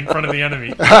 crouching in front of the enemy.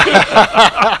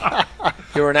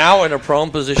 You are now in a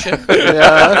prone position.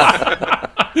 Yeah,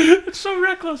 It's so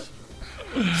reckless.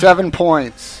 7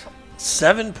 points.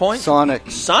 7 points. Sonic.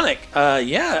 Sonic.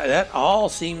 Yeah, that all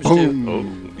seems Boom. to.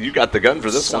 Oh, you got the gun for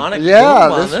this one. Sonic. Yeah,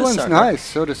 boom on this one's sucker. nice.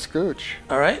 So does Scooch.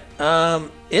 All right.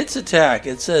 Its attack.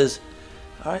 It says,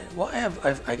 all right. Well,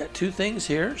 I got 2 things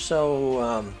here, so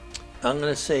I'm going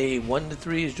to say 1 to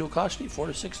 3 is Jewel Koshti, 4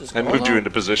 to 6 is I Kaholo. moved you into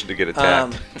position to get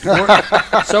attacked.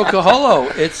 So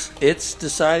Kaholo, it's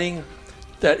deciding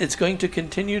that it's going to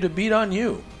continue to beat on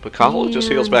you. But Kahlo just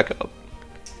heals back up.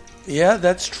 Yeah,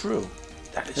 that's true.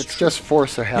 That is It's true. just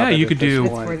force a habit. Yeah, you at could this do-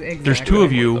 point. There's 2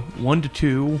 of you. 1 to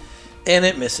 2. And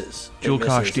it misses. It Jewel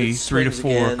misses. Koshti, It 3 to swings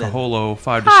 4. again, and- Kaholo,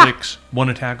 5 to 6. 1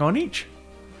 attack on each.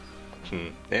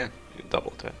 Yeah, you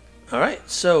double attack. All right.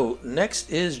 So next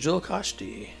is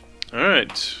Julakashti. All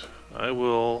right. I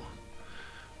will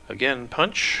again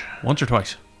punch. Once or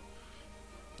twice?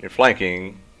 You're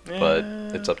flanking, but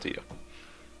it's up to you.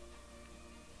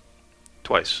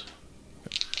 Twice.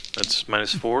 That's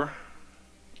 -4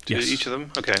 to Yes. each of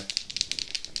them? Okay.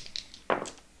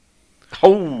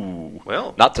 Oh,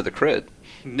 Well, not to the crit.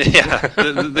 yeah,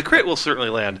 the crit will certainly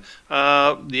land.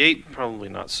 The 8, probably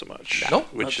not so much. Nope,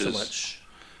 which not is, so much.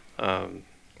 Um,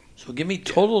 So give me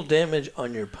total damage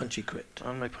on your punchy crit.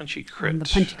 on my punchy crit. On the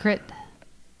punchy crit.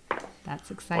 That's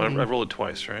Well, exciting. I rolled it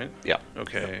twice, right? Yeah,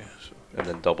 Okay. and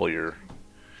then double your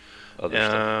other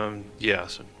stuff. Yeah,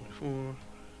 so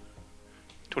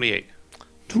 28.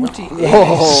 28.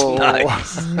 Whoa.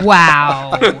 Nice.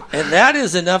 Wow. And that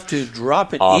is enough to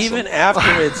drop it Awesome. even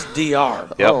after its DR.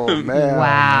 Yep. Oh, man.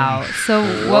 Wow. So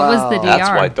what was the DR? That's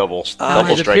why double it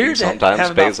striking appears to sometimes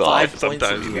have about pays 5 off. points of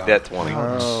Sometimes you DR. need that 20.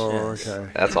 Oh, Yes. okay.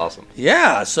 That's awesome.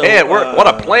 Yeah, so... Man, what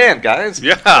a plan, guys.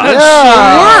 Yeah.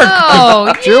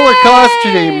 Oh,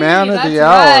 Julakashti, man of that's the hour.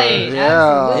 right.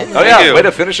 Yeah. Absolutely. Oh, yeah, you. way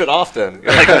to finish it off then.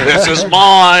 You're like, this is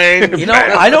mine. You know,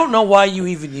 I don't know why you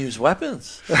even use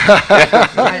weapons.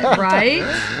 Right?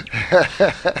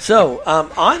 So,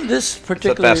 on this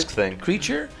particular best thing.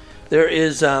 creature, there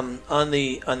is on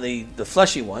the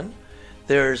fleshy one,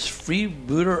 there's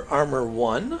Freebooter Armor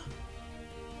 1.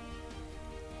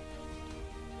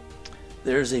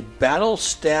 There's a Battle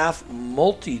Staff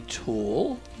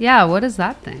Multi-Tool. Yeah, what is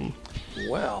that thing?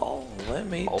 Well, let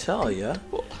me tell you,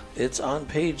 it's on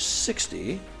page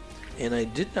 60, and I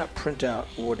did not print out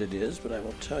what it is, but I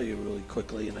will tell you really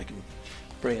quickly, and I can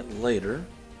bring it later.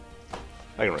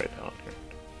 I can write it down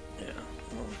here. Yeah,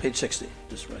 well, page 60.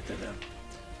 Just write that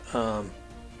down.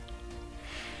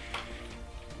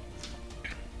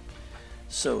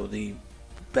 So the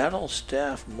Battle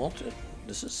Staff Multi...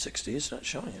 This is 60. It's not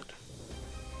showing it.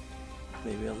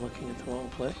 Maybe I'm looking at the wrong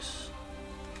place.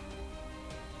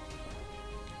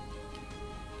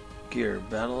 Gear,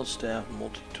 Battle Staff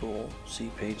Multi-Tool.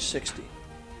 See page 60.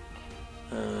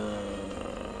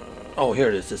 Oh, here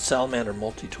it is. The Salamander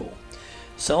Multi-Tool.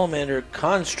 Salamander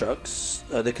constructs,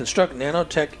 they construct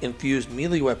nanotech-infused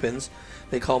melee weapons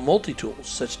they call multi-tools.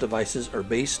 Such devices are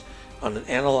based on an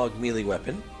analog melee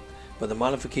weapon, but the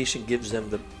modification gives them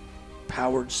the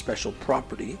powered special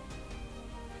property,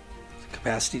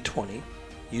 capacity 20,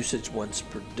 usage once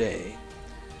per day.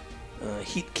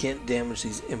 Heat can't damage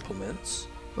these implements.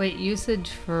 Wait,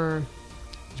 usage for...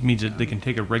 Which means that they can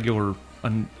take a regular,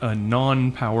 a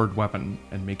non-powered weapon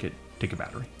and make it take a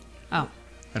battery. Oh.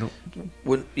 I don't...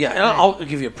 And I'll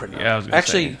give you a printout. Yeah, I was gonna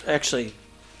say. Actually,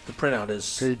 the printout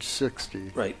is Page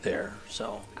 60. right there.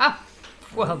 So Ah,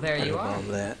 well, there I you don't are.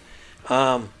 know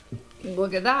that.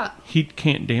 Look at that. Heat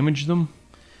can't damage them.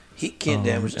 Heat can't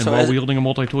damage. And So while as- wielding a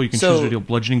multi-tool, you can so- choose to deal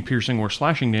bludgeoning, piercing, or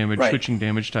slashing damage, Right. switching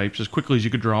damage types as quickly as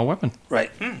you could draw a weapon.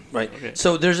 Right, right.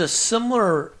 So there's a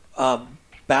similar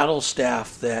battle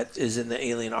staff that is in the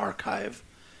Alien Archive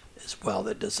as well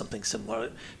that does something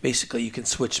similar. Basically, you can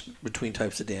switch between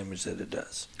types of damage that it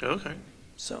does. Okay.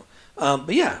 So,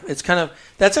 but yeah, it's kind of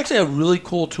that's actually a really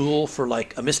cool tool for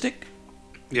like a mystic.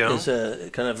 Yeah. It's a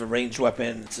kind of a ranged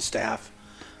weapon. It's a staff.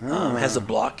 Has a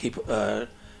block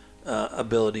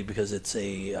ability because it's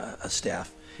a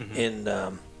staff, and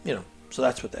so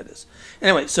that's what that is.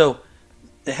 Anyway, so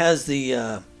it has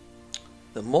the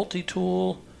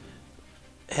multi-tool.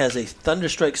 Has a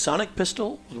Thunderstrike sonic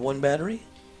pistol with 1 battery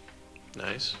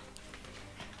Nice.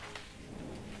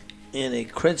 and a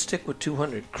cred stick with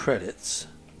 200 credits.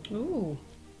 Ooh.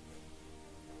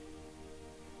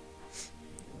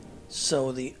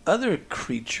 So the other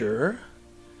creature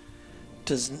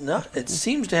does not. It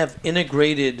seems to have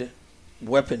integrated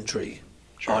weaponry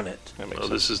on it. That makes Oh,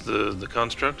 sense. this is the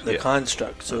construct? The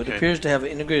construct. So Okay. it appears to have an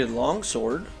integrated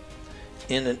longsword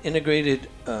and an integrated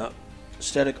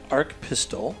static arc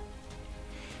pistol.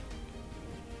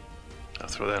 I'll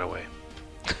throw that away.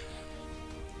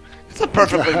 It's a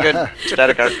perfectly good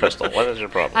static arc pistol. What is your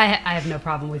problem? I have no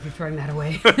problem with you throwing that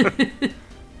away.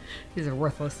 These are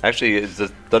worthless. Actually, is the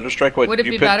Thunderstrike what Would it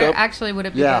you be picked better? up? Actually, would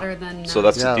it be Yeah. better than... So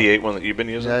that's Yeah. the D8 one that you've been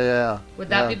using? Yeah. Would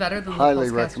that yeah. be better than Highly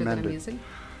the pulse caster that I'm recommended. using?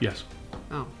 Yes.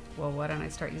 Oh, well, why don't I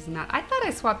start using that? I thought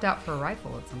I swapped out for a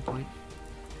rifle at some point.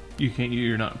 You can't.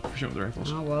 You're not proficient with rifles.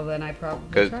 Oh, well, then I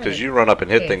probably tried Because it. you run up and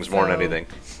hit Okay, things more than so- anything.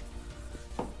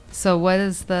 So what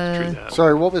is True the... that.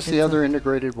 Sorry, what was the It's other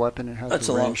integrated weapon? It has That's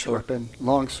a a ranged longsword. weapon.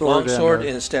 Longsword, Longsword and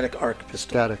and a a static arc pistol.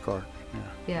 static arc.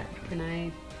 Yeah.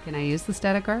 Yeah, can I use the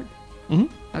static art? Mhm.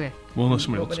 Okay. Well, unless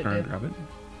somebody What else would try it and do? grab it.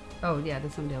 Oh, yeah,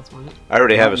 does somebody else want it? I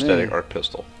already have a Not static me. arc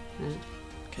pistol.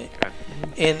 Okay.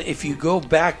 And if you go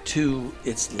back to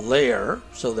its lair,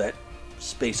 so that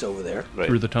space over there. Right.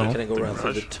 Through the You tunnel. kind of go around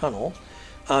through the tunnel.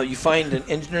 You find an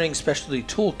engineering specialty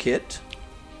toolkit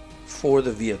for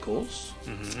the vehicles.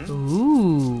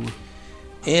 Ooh.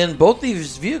 And both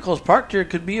these vehicles parked here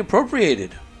could be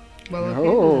appropriated. Well,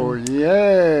 Oh,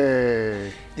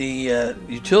 yay. The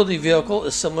utility vehicle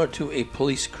is similar to a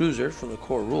police cruiser from the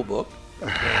core rulebook.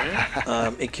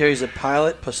 It carries a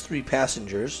pilot plus 3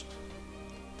 passengers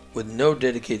with no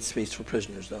dedicated space for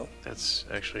prisoners, though. That's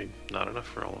actually not enough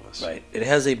for all of us. Right. It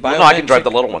has a Well, no, I can drive the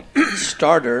biometric little one.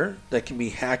 starter that can be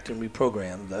hacked and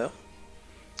reprogrammed, though.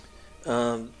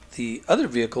 The other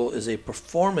vehicle is a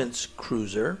performance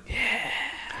cruiser,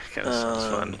 Kind of sounds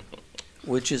fun.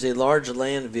 which is a large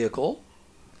land vehicle,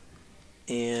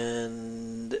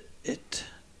 and it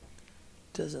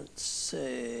doesn't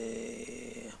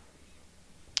say.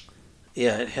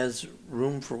 Yeah, it has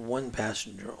room for 1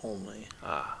 passenger only.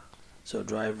 So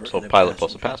driver. So and pilot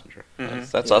plus a passenger. Mm-hmm.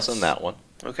 That's us Yes. in that one.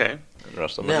 Okay. And the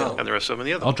rest of them. Now- And the rest of them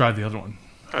in the other I'll one. drive the other one.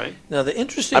 All right. Now the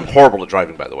interesting. I'm horrible at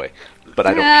driving, by the way, but I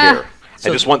don't Yeah. care. So-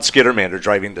 I just want Skittermander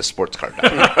driving this sports car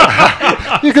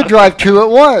now. You could drive 2 at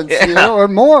once, or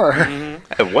more. I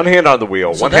have one hand on the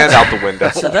wheel, So one hand that's- out the window.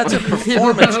 So that's a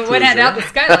performance cruiser. Went out the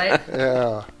skylight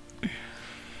Yeah.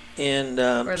 And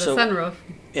or the so, sunroof.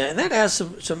 yeah, and that has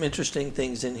some interesting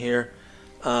things in here.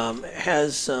 It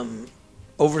has some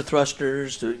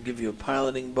overthrusters to give you a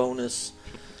piloting bonus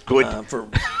Good. for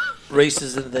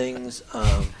races and things.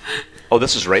 Oh,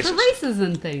 this is For racist. races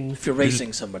and things. If you're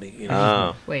racing somebody, you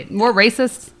know, Oh, Wait, more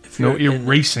racist? if No, you're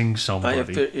erasing if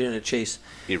somebody. you're in a chase,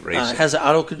 erasing. has an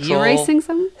auto control. Erasing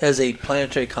someone? Has a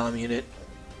planetary comm unit.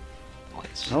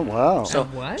 Oh, wow. So,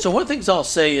 what? so one of the things I'll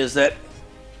say is that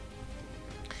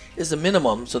is the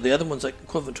minimum. So the other one's like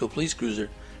equivalent to a police cruiser.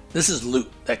 This is loot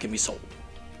that can be sold,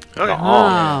 Okay.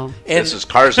 Oh. and This is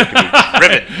cars that can be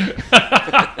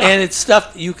driven. and it's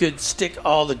stuff that you could stick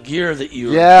all the gear that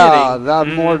you're Yeah, getting that's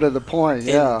more to the point.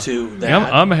 Yeah. into that. Yeah,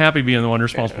 I'm happy being the one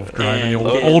responsible for driving the And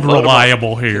old load 'em up.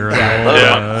 reliable here,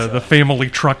 Yeah. the family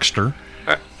truckster.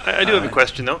 I do have a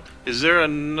question, though. Is there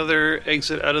another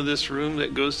exit out of this room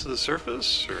that goes to the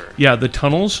surface? Or? Yeah, the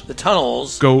tunnels The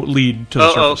tunnels lead to the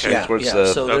Oh, surface. okay. Yeah, Towards yeah.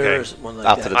 the- So Okay. there's one like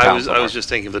Out that. to the I town was somewhere. just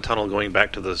thinking of the tunnel going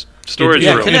back to the storage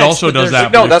Yeah, room. It connects, also but does there's-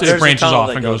 that, No, but that's- it branches tunnel off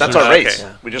that and goes goes. That's through. our Okay. race. Yeah.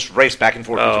 We just race back and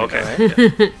forth. Oh, between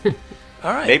okay. them.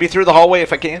 All right. Maybe through the hallway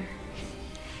if I can.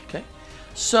 Okay.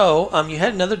 So you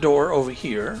had another door over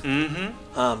here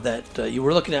that you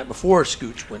were looking at before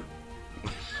Scooch went.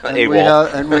 And A we, wall.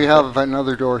 have, and we have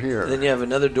another door here. Then you have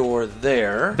another door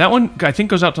there. That one, I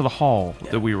think, goes out to the hall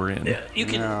that we were in. Yeah, you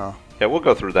can. Yeah. Yeah, we'll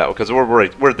go through that because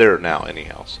we're there now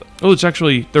anyhow. So. Oh, it's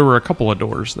actually, there were a couple of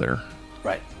doors there.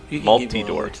 Right. You can Multi-door. keep going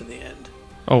all the way to the end.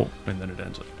 Oh, and then it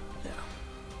ends it.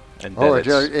 And Oh, then it,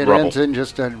 it's it rubble. ends in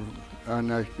just on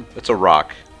a, It's a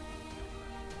rock.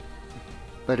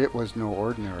 but it was no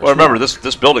ordinary. Well, remember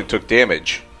this building took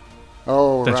damage,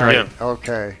 Oh, That's right. right.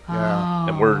 Okay. Yeah.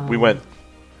 and we went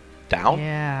down.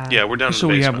 Yeah. Yeah, we're down So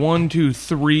in the we have basement.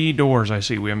 3 doors I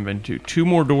see we haven't been to. 2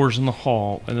 more doors in the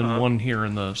hall, and then one here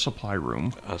in the supply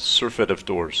room. A surfeit of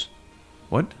doors.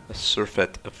 What? A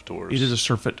surfeit of doors. It is a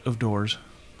surfeit of doors.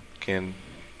 Can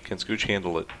Scooch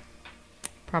handle it?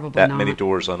 Probably That not. many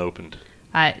doors unopened.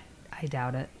 I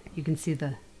doubt it. You can see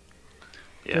the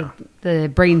Yeah. the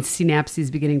brain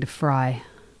synapses beginning to fry.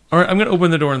 All right, I'm going to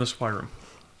open the door in the supply room.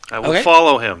 I will Okay.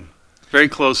 follow him very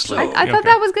closely. So- I thought okay.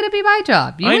 that was going to be my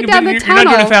job. You I- went down the you're tunnel.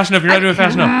 not doing it fast enough. You're not doing it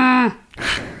fast enough.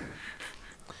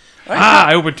 All right.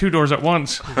 I opened 2 doors at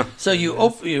once. So you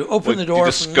open the You door from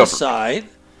discovered. this side,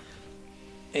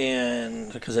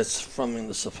 and because that's from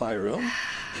the supply room.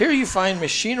 Here you find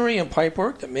machinery and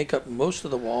pipework that make up most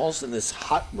of the walls in this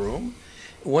hot room.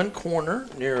 In one corner,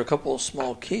 near a couple of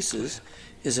small cases,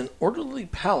 is an orderly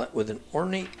pallet with an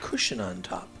ornate cushion on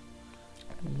top.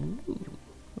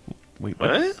 Wait, what?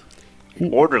 What?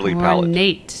 Orderly pallet.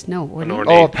 Ornate. No, ornate.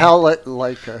 ornate- Oh, a pallet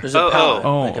like a. There's a Oh, pallet,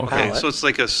 oh, like a okay. Okay, pallet. so it's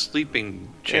like a sleeping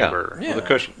Yeah, chamber. Yeah. with a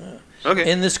cushion.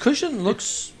 Okay. And this cushion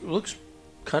looks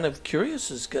kind of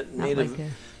curious. It's got Not made like of a-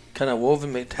 kind of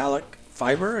woven metallic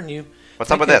fiber, and you. What's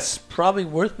up think with it's this? Probably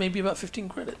worth maybe about 15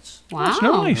 credits. Wow. That's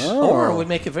nice. Oh. Or it would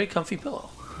make a very comfy pillow.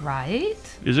 Right?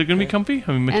 Is it going to be comfy?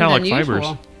 I mean, And metallic unusual.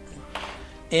 fibers.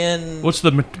 And What's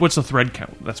the thread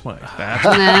count? That's my. That's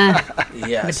Nah.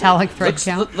 yeah, Metallic thread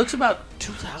count? Looks about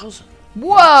 2,000.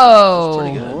 Whoa.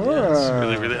 Pretty good.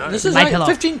 really, really high. This is My like pillow.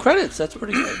 15 credits. That's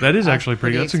pretty good. that is actually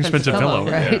pretty. That's an expensive pillow.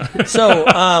 right? So,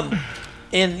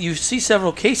 and you see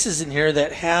several cases in here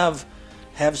that have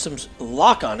some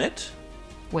lock on it.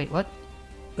 Wait, what?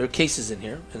 There are cases in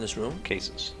here in this room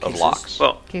Cases of Cases. locks.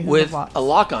 Well, Cases with of locks. a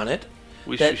lock on it.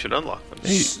 we That- should unlock them.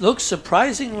 Looks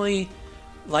surprisingly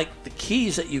like the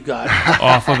keys that you got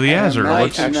Off of the Azure. might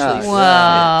Let's, actually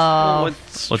Wow.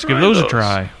 let's give those a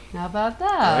try. How about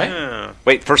that? Yeah.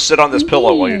 Wait, first sit on this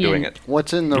pillow while you're doing it.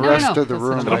 What's in the No, rest no, of the that's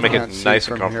room? enough. It'll I make it can't see nice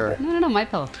and from here. No, my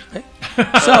pillow.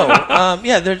 So, I kind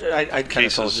of call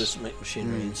Cases. this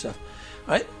machinery and stuff.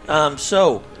 All right.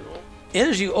 So,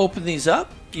 as you open these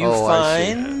up, you Oh, I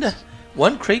see. find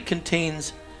one crate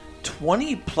contains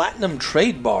 20 platinum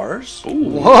trade bars.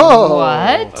 Whoa! What?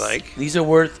 I like. These are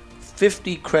worth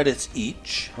 50 credits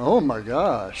each. Oh my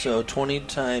gosh! So 20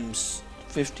 times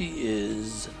 50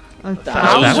 is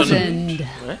 1,000.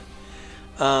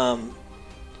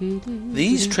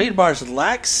 These trade bars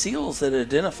lack seals that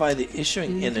identify the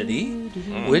issuing entity,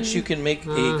 which you can make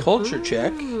a culture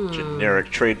check Generic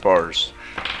trade bars.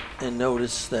 and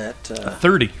notice that.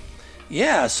 30.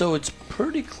 Yeah, so it's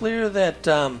pretty clear that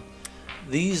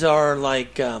these are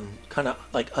like kind of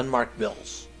like unmarked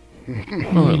bills.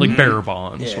 Oh, like bearer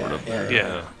bonds, sort of.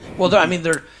 Yeah. Well,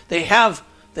 they have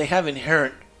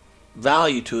inherent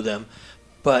value to them,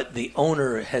 but the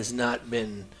owner has not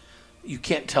been. You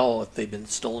can't tell if they've been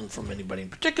stolen from anybody in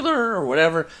particular or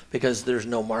whatever because there's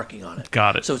no marking on it.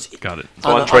 Got it. So it's Got it.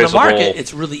 on the untraceable. market.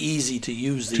 It's really easy to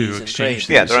use these and exchange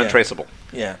trade. Yeah, they're these, untraceable.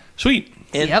 Yeah. Sweet.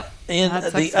 And, Yep, And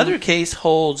that's the excellent. other case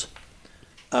holds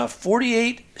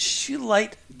 48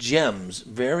 Shilite gems,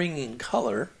 varying in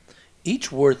color,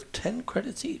 each worth 10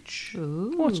 credits each.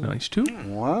 Ooh. Oh, that's nice, too.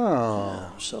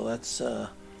 Wow! So that's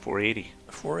 480.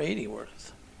 480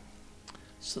 worth.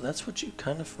 So that's what you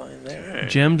kind of find there.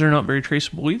 Gems are not very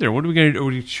traceable either. What are we going to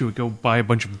do? Should we go buy a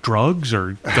bunch of drugs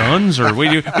or guns? Or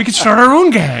we could start our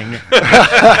own gang.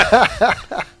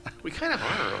 We kind of are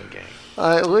our own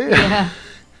gang. Yeah.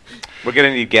 We're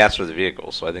going to need gas for the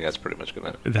vehicle, so I think that's pretty much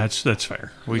going to... That's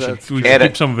fair. We That's should And,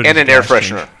 keep some of it and as an air gas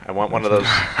freshener. change. I want one of those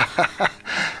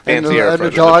And fancy air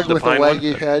the fresheners. dog The with the pine one?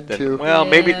 waggy head too. Well,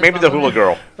 Yeah, maybe the probably. hula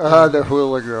girl. The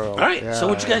hula girl. All right, so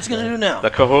what you guys going to do now?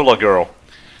 The Kahula girl.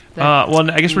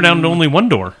 Well, I guess we're down to only one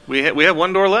door. We have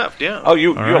one door left. Yeah. Oh,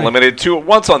 you right. eliminated 2 at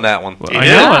once on that one. I Yeah, know,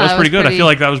 that was that pretty was good. I pretty- feel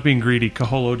like that was being greedy.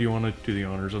 Kaholo, do you want to do the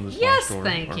honors on this Yes, last door?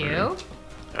 thank All you. right.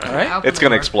 All right. Open It's the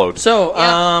going to door. explode. So,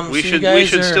 Yeah. We so you should guys we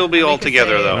should are- still be all Make a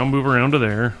together save. though. I'll move around to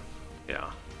there. Yeah.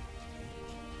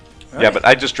 All Yeah, right. but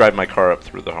I just drive my car up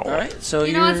through the hallway. All right, so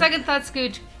You know what? you're- Second thought,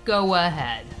 Scooch. Go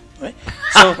ahead. Right.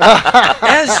 So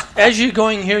as you're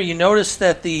going here, you notice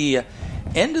that the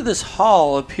end of this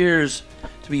hall appears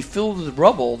to be filled with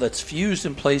rubble that's fused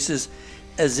in places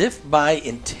as if by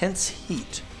intense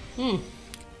heat. Can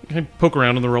I poke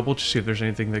around in the rubble to see if there's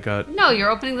anything that got No, you're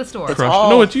opening this door. It's crushed? all-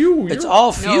 No, it's you. It's You're- all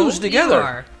No, fused you together.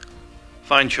 are.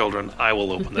 Fine, children. I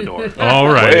will open the door. All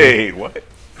right. Wait, what?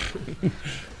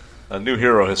 A new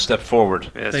hero has stepped forward.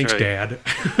 That's Thanks, right. Dad.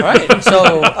 All right,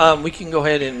 so we can go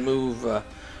ahead and move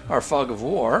our fog of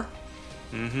war.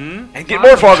 And get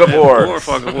more fog of war. More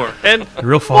fog of war. And Real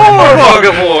more fun. fog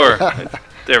of war.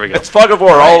 There we go. It's fog of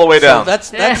war all the way So down.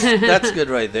 that's good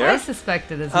right I there.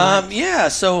 suspected as much. Yeah,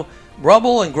 so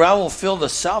rubble and gravel fill the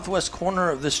southwest corner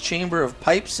of this chamber of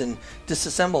pipes and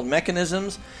disassembled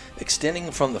mechanisms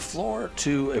extending from the floor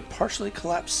to a partially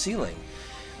collapsed ceiling.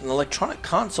 An electronic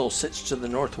console sits to the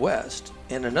northwest,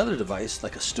 and another device,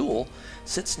 like a stool,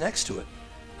 sits next to it.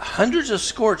 Hundreds of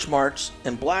scorch marks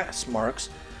and blast marks,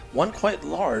 one quite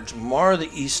large, mar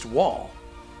the east wall.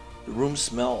 The room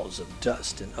smells of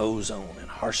dust and ozone and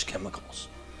harsh chemicals.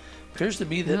 Appears to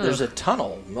be that there's a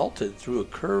tunnel melted through a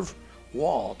curved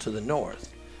wall to the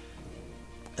north.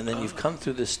 And then you've come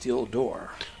through this steel door.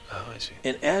 Oh, I see.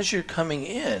 And as you're coming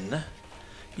in,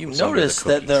 you Some of the notice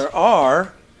that cookies. there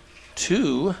are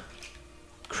 2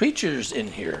 creatures in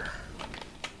here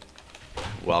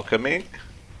Welcoming.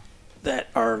 that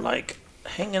are like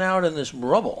hanging out in this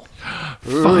rubble.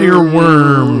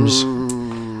 Fireworms.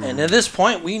 And at this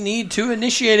point, we need to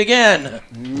initiate again.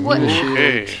 What?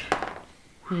 Okay.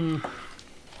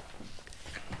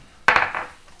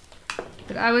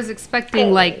 But I was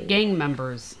expecting like gang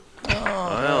members, Well,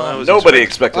 I was Nobody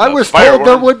expected I a was fireworm. told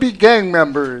there would be gang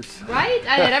members. right?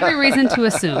 I had every reason to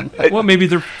assume. Well, maybe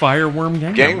they're fireworm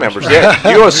gang members. Yeah,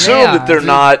 you assume They that are. they're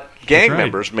not gang right.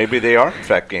 members. Maybe they are, in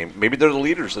fact, gang. Maybe they're the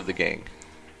leaders of the gang.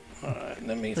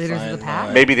 Let me Leaders of find the pack?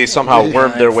 my- Maybe they somehow my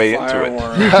wormed their way into it.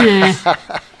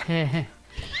 fireworm.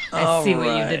 I see what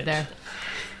you Alright. did there.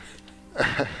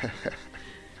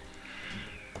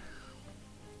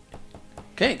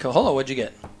 Okay, Kaholo, what'd you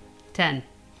get? 10.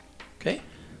 Okay,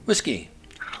 whiskey.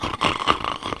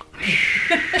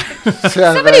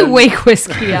 Somebody 7. wake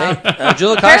whiskey up.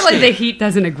 Apparently the Julikoski. heat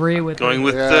doesn't agree with Going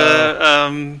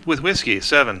me. with whiskey.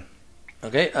 7.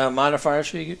 Okay, modifiers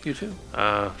for you two.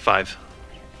 5.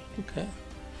 Okay.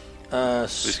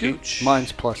 Scooch.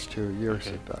 Mine's +2. Yours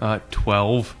is better.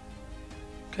 12.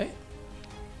 Okay.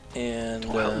 And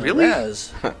really?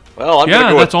 Raz. Well, I'm Yeah,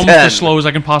 gonna go that's with almost 10. as slow as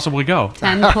I can possibly go.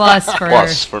 10 plus for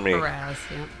Plus for me. Raz,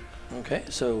 yeah. Okay,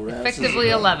 so Raz. Effectively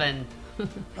 11.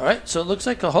 All right, so it looks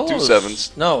like Kaholo. 2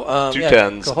 sevens. No, 2 yeah,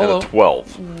 10s Kaholo. and a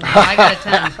 12. No, I got a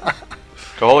 10.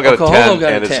 Kaholo got a Kaholo 10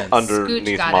 got a and 10. it's underneath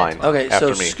Scooch got mine. it. Okay,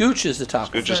 after so me. Scooch is the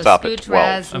top. Scooch So is top at Scooch, 12.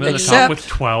 Raz, I'm in the me. top with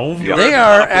 12. Yeah. They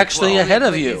are actually ahead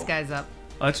of Put you. these guys up.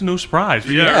 That's no surprise.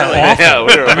 Yeah, Awful. Yeah,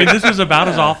 we were- I mean, this is about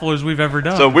as awful as we've ever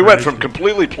done. So we for went an from issue.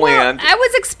 completely planned. I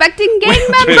was expecting gang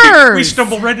members. We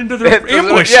stumbled right into their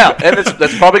ambush. Yeah, and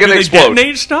that's probably Do going to they explode.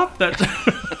 detonate stuff? That's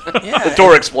Yeah. The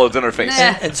door explodes in our face.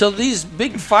 Nah. And so these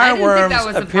big think fireworms that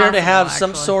was appear to have impossible, some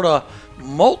actually. sort of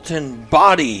molten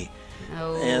body.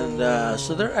 Oh. And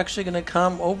so they're actually going to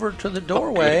come over to the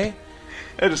doorway.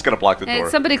 They're just going to block the Hey, door.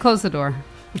 somebody close the door.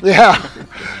 Yeah.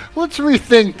 Let's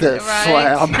rethink this, Right.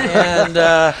 Slam.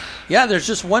 And yeah, there's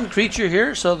just one creature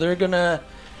here, so they're gonna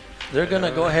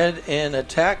go ahead and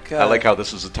attack. I like how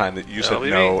this is the time that you said That'll be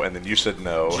no, me. and then you said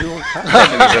no. Jewel- And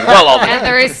then you said, well, I'll do And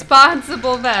the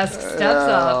responsible Vesk steps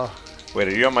up. it. Wait,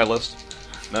 are you on my list?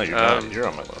 No, you're not. You're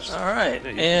on my list. All right,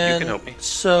 you and can help me.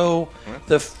 so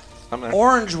the I'm there.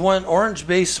 orange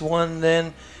base one,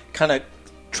 then kind of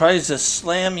tries to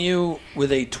slam you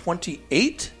with a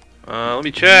 28, Let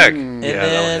me check. and Yeah,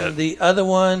 then that'll hit. the other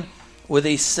one with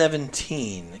a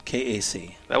 17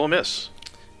 KAC. That will miss.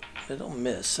 It'll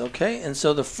miss. Okay, and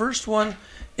so the first one,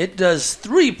 it does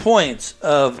 3 points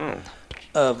of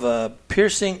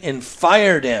piercing and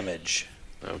fire damage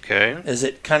Okay. as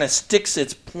it kind of sticks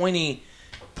its pointy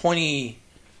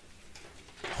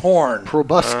horn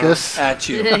Proboscis. at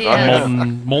you. Yeah.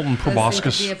 molten proboscis.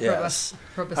 Does seem to be a Yes.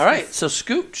 proboscis. All right, so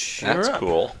Scooch, you're That's up.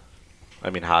 cool. I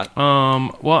mean, hot.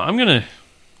 Well, I'm gonna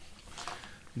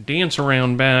dance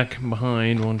around back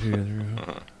behind 1, 2, 3.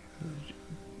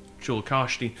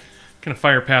 Julakashti. Gonna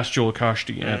fire past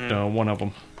Julakashti at one of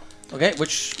them. Okay,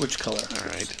 which color? All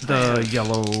right. The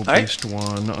yellow-based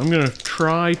one. I'm gonna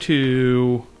try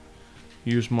to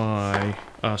use my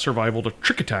survival to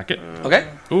trick attack it. Okay,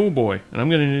 Oh boy, and I'm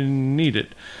gonna need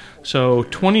it. So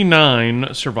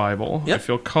 29 survival. Yep. I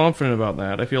feel confident about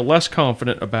that. I feel less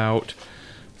confident about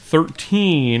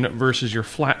 13 versus your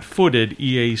flat-footed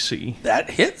EAC.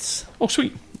 that hits. Oh,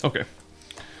 sweet. Okay.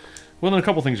 Well, then a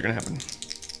couple things are going to happen.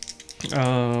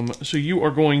 So you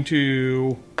are going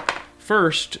to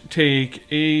first take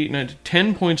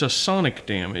 10 points of sonic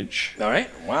damage, All right,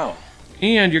 wow,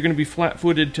 and you're going to be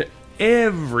flat-footed to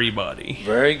everybody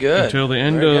very good. until the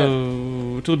end Very of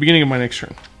until the beginning of my next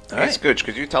turn. All Hey, right, Scooch,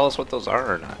 could you tell us what those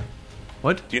are or not?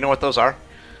 What? Do you know what those are?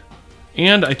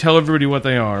 And I tell everybody what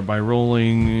they are by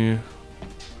rolling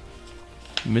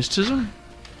mysticism.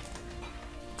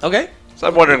 okay, So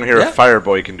I'm wondering here Yeah. if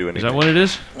Fireboy can do Is anything. that what it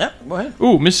is? yeah, go ahead.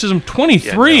 Ooh, mysticism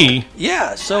 23.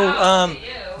 Yeah, so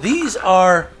these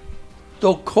are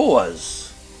Thoquas,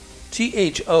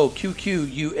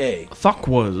 Thoqqua.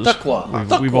 Thuckwas.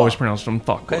 Thuckwa. We've always pronounced them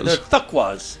Thuckwas. Okay, they're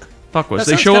Thuckwas. Thuckwas. That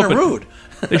They sounds show kind up. of rude.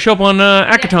 They show up on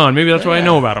Akaton. Maybe that's why I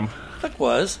know about them.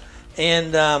 Thuckwas,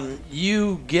 and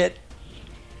you get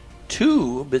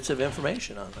 2 bits of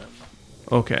information on them.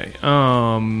 Okay.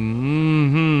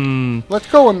 Let's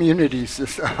go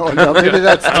immunities. Oh, no, maybe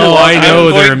that's too Oh, I know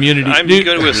I'm their going- immunity. I'm Do-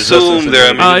 going to Resistance assume to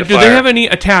they're damage. immune to do they fire. have any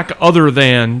attack other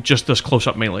than just this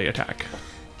close-up melee attack?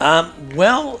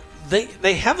 Well,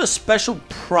 they have a special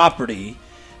property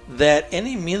that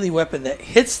any melee weapon that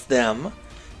hits them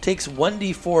takes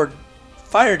 1d4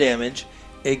 fire damage,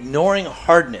 ignoring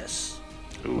hardness.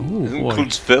 Ooh, boy.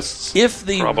 Includes fists? If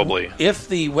the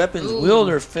weapon's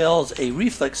wielder fails a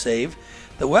reflex save,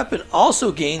 the weapon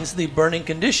also gains the burning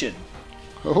condition,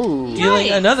 Oh, dealing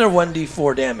another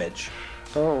 1d4 damage.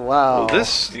 oh wow. Well,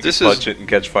 this You this can punch is it and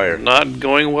catch fire. not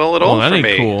going well at all Oh, that for ain't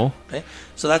me. cool. Okay?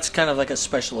 So that's kind of like a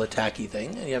special attacky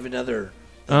thing. And you have another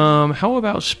How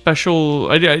about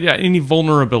special? Any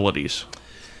vulnerabilities?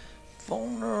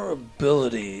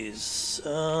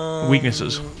 vulnerabilities.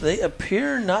 Weaknesses. They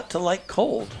appear not to like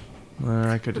cold.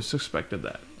 I could have suspected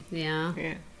that. Yeah.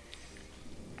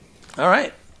 All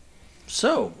right.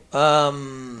 So,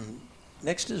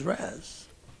 next is Raz.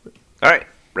 All right.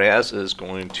 Raz is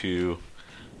going to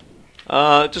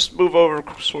just move over,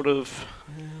 sort of.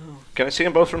 Can I see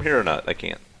them both from here or not? I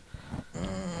can't.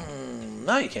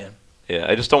 Now you can. Yeah,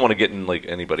 I just don't want to get in like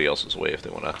anybody else's way if they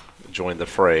want to join the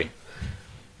fray.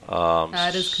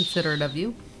 That is considerate of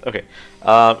you. Okay.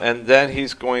 And then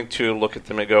he's going to look at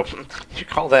them and go, you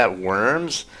call that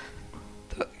worms?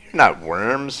 You're not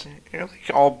worms. You're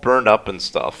like all burned up and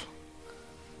stuff.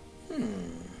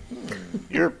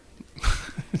 You're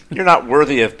not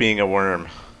worthy of being a worm.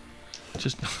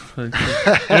 Just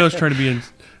I know it's trying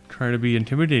to be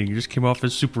intimidating. You just came off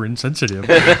as super insensitive.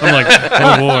 I'm like,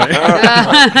 oh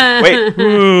boy. Wait,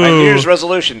 my New Year's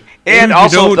resolution. And You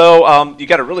also, don't- though, you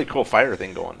got a really cool fire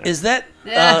thing going there. Is that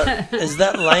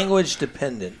language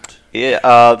dependent?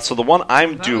 Yeah. So the one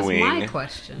I'm That was my doing,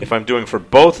 question. if I'm doing for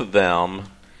both of them,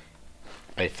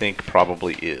 I think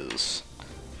probably is.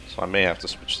 So I may have to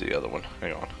switch to the other one.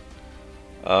 Hang on.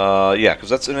 Yeah, because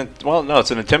that's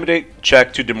it's an intimidate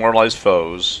check to demoralize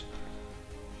foes.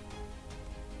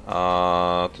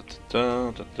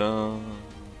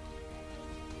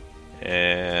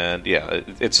 And yeah,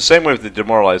 it's the same way with the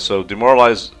demoralize. So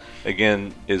demoralize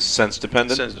again is sense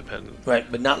dependent, Sense dependent. Right,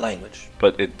 but not language.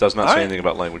 but it does not All say right. anything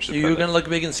about language So dependent. you're going to look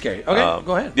big and scary. Okay,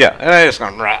 go ahead. Yeah, and I just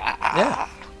gone Yeah.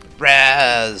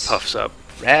 Raz, Puffs up.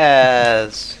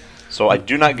 Raz. So I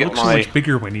do not get Looks so my much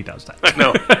bigger when he does that.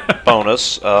 No.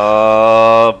 bonus,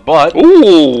 but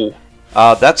Ooh.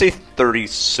 that's a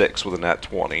 36 with a nat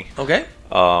 20. Okay.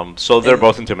 So they're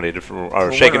both intimidated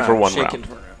or shaken for one Shaken round.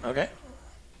 for one round. Okay.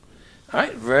 All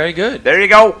right, very good. There you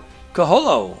go.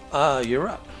 Kaholo, you're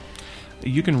up.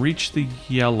 You can reach the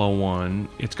yellow one.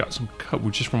 It's got some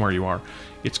which is from where you are.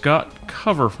 It's got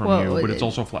cover from Well, you, but it's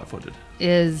also flat-footed.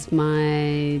 Is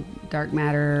my dark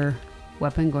matter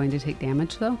weapon going to take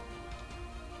damage though?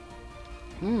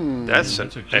 That's an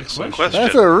That's a good excellent question. question.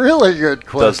 That's a really good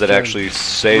question. Does it actually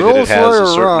say that Rules it has were a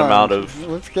certain wrong. amount of?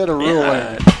 Let's get a rule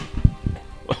in.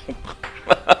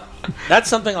 That's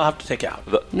something I'll have to take out.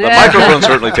 The microphone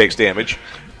certainly takes damage.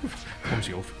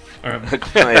 Clumsy oaf. All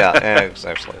right. Yeah,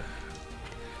 exactly.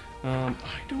 I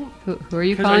don't. Who are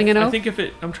you 'cause calling I an oaf? think if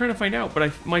it, I'm trying to find out,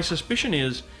 but my suspicion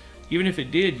is, even if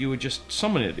it did, you would just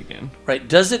summon it again. Right.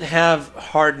 Does it have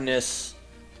hardness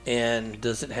and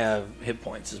does it have hit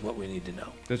points is what we need to know.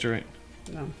 That's right.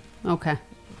 Okay.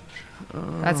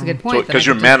 That's a good point. Because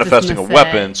then I you're could just manifesting a dismiss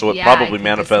weapon, it. so it Yeah, I probably could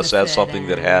manifests dismiss as it something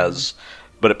that and has,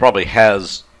 but it probably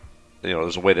has,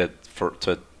 there's a way to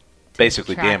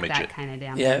basically track damage that it. kind of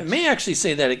damage. Yeah, it may actually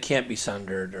say that it can't be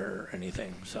sundered or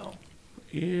anything. So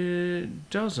It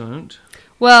doesn't.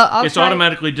 Well, I'll It's try.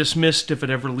 automatically dismissed if it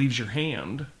ever leaves your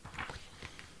hand.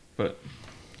 But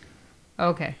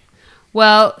Okay.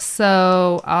 Well,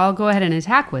 so I'll go ahead and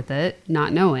attack with it,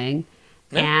 not knowing.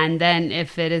 Yeah. And then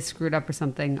if it is screwed up or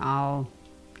something, I'll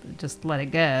just let it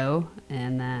go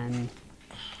and then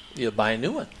you'll buy a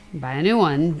new one. buy a new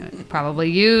one. Probably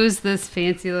use this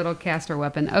fancy little caster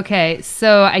weapon. Okay,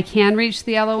 so I can reach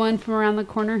the yellow one from around the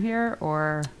corner here,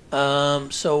 or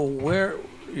So where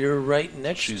you're right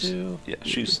next She's to?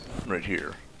 she's right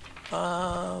here.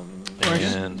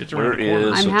 And it's where around the corner.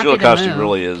 is I'm so happy Jill to Costi move.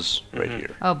 really is right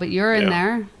here. oh, but you're in Yeah.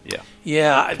 there. Yeah,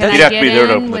 Yeah, Can that's, You'd I have to get be there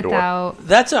to in open the door. without?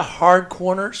 that's a hard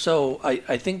corner. So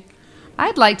I think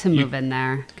I'd like to move in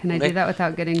there. Can I Okay. do that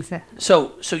without getting set?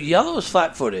 so. So yellow is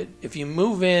flat-footed. If you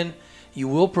move in, you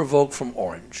will provoke from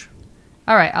orange.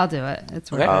 All right, I'll do it.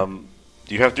 It's worth Okay. it.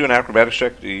 Do you have to do an acrobatics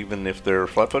check even if they're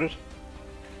flat-footed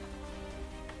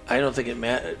I don't think it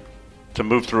matters. to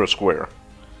move through a square?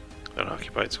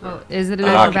 Unoccupied square. Oh, is it an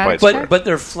Unoccupied acrobatics square. check? But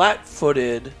they're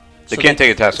flat-footed. They can't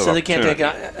take attacks of So they can't take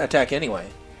opportunity. an attack anyway.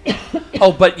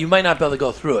 Oh, but you might not be able to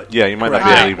go through it. Yeah, you might not Correct.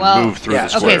 be able to Alright, even well, move through yeah. the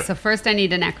square. Okay, so first I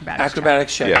need an acrobatics.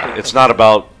 Acrobatics check. Yeah, it's not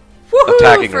about Woohoo!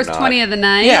 attacking or First not. 20 of the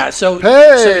night. Yeah, so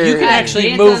Hey! so you can Yeah, actually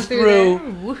dance move on through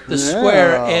there. the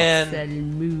square, Yeah. and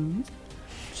Sudden moves.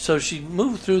 so she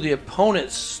moved through the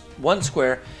opponent's one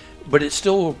square, but it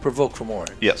still will provoke from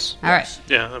orange. Yes. All right.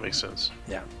 Yeah, that makes sense.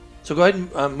 Yeah. So go ahead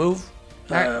and move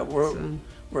All right. where, So,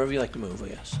 wherever you like to move, I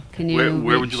guess. can you?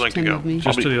 Where would reach you like to go? move me?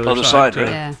 just to the Other other side, side, to right?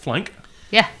 Yeah. flank.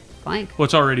 Yeah, flank. Well,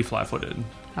 it's already flat-footed.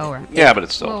 Oh, right. Yeah, but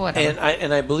it's still. Well, whatever.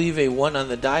 And I believe a 1 on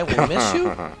the die will miss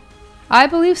you. I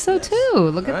believe so too.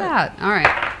 Look at All right. that. All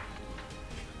right.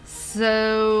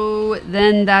 So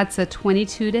then that's a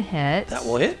 22 to hit. That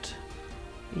will hit.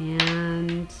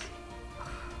 And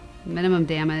minimum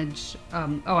damage.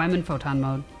 I'm in photon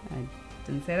mode. I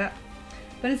didn't say that.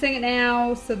 But I'm saying it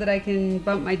now so that I can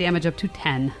bump my damage up to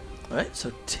 10. All right.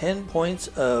 So 10 points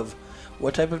of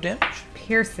what type of damage?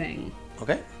 Piercing.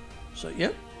 Okay. So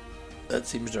yep, that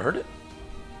seems to hurt it.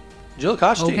 Jill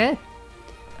Costi. Okay.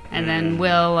 And then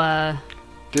we'll.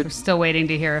 Did- we're still waiting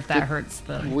to hear if that hurts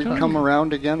the. We hook. come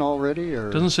around again already,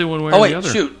 or? Doesn't say one way Oh or wait, the other.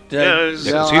 shoot. Did I- Yeah, it's-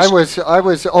 Yeah, He's- I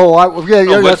was. Oh, yeah,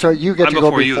 but that's right. You get I'm to go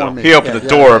before you, before though. me. He opened Yeah. the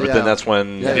door, Yeah, but yeah. then that's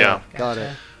when Yeah, Yeah. got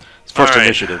it. it's first All right.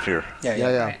 initiative here. yeah, Yeah,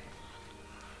 yeah. Right.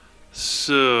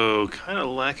 So, kind of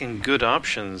lacking good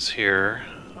options here.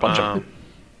 Punch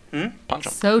him. Punch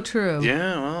him. So true.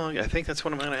 Yeah, well, I think that's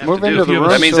what I'm going to have Move to into do. the room.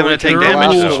 That means so I'm going to take we can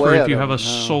damage, blast though. Or away if at you have a him.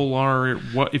 solar,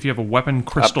 if you have a weapon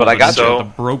crystal, but I got that's you. the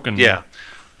broken Yeah.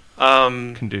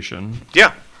 condition.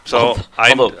 Yeah. So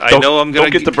I know I'm Don't gonna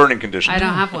get the burning condition. I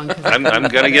don't have one. 'Cause I'm gonna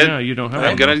get. Yeah, you don't have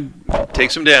I'm one. gonna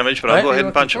take some damage, but I'll Right. go ahead and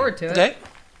looking punch him. forward to it. Okay.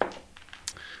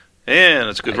 And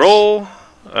it's a good roll.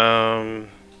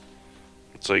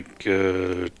 It's like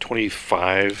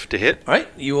 25 to hit. All right.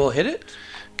 You will hit it.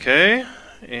 Okay,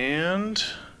 and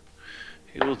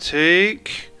he will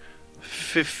take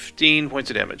 15 points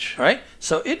of damage. All right.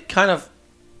 So it kind of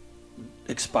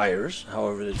expires,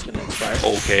 however it's going to expire.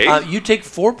 Okay. You take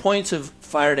 4 points of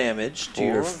fire damage to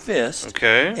your 4. fist.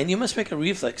 Okay. And you must make a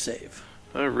reflex save.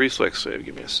 A reflex save.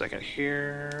 Give me a second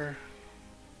here.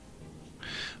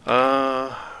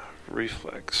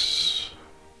 Reflex.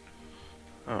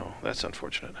 Oh, that's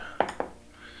unfortunate.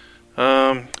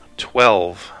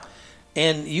 12.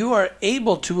 And you are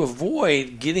able to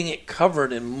avoid getting it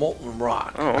covered in molten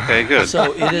rock. Oh, okay, good.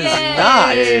 So it is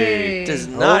Yay! does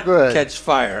not good. catch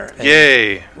fire. and-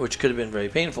 Yay. Which could have been very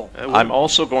painful. I'm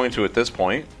also going to, at this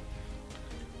point,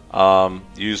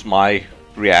 use my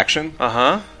reaction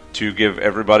Uh-huh. to give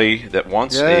everybody that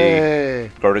wants a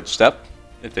Yay. guarded step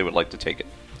if they would like to take it.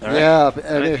 All right. Yeah,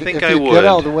 and I if think if I you would. get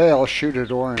out of the way, I'll shoot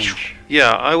it orange. Yeah,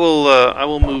 I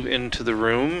will move into the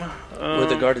room.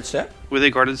 With a guarded step. With a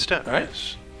guarded step. All right.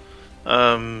 Yes.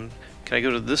 Can I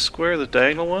go to this square, the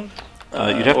diagonal one?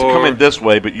 You'd have to come in this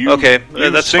way, but you Okay,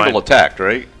 you that's single fine. attacked,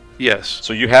 right? Yes.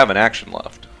 So you have an action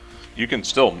left. You can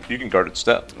guarded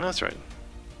step That's right.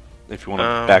 if you want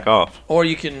to back off, Or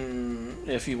you can,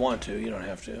 if you want to. You don't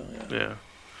have to. Yeah.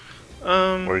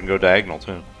 Yeah. or you can go diagonal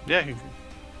too. Yeah.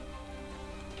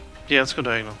 Yeah, let's go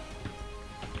diagonal.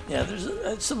 Yeah, there's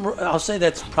some. I'll say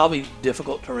that's probably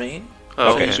difficult terrain.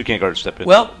 Oh, Okay, so you can't guarded step in.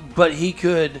 Well, but he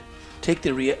could take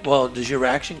the well. Does your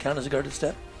reaction count as a guarded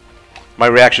step? my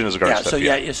reaction is a guarded Yeah. step. So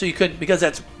yeah, so you could, because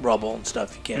that's rubble and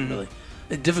stuff. You can't really.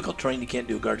 In difficult terrain, you can't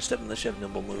do a guarded step unless you have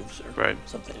nimble moves or Right.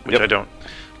 something. Which I don't.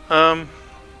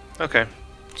 Okay.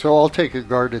 So I'll take a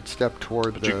guarded step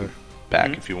toward But you the. can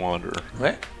back if you want, or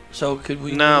Right. So could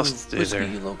we No, move stay Whiskey there.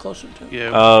 a little closer to?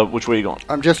 Yeah. which way are you going?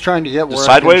 I'm just trying to get where I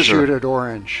sideways, can or- shoot it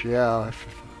orange. Yeah,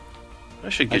 I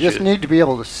should I get just you. need to be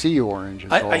able to see orange.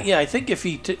 Is all. Yeah, I think if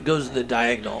he goes to the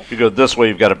diagonal. If you go this way,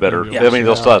 you've got a better. Yeah. I mean,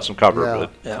 they'll still have some cover, Yeah.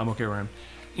 but Yeah. I'm okay where I am.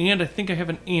 And I think I have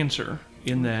an answer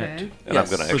in that Okay. and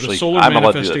Yes. I'm going to for actually. the solar I'm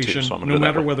allowed to do that manifestation, too, so I'm no gonna do that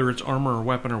matter one. whether it's armor or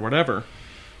weapon or whatever,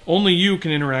 only you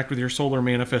can interact with your solar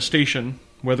manifestation,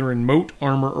 whether in mote,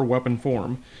 armor, or weapon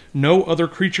form. No other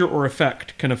creature or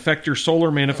effect can affect your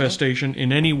solar manifestation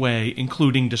in any way,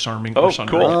 including disarming Oh, or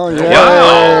sundering. cool. Oh, Wow,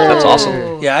 yeah. that's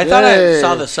awesome. Yeah, I thought I Yay.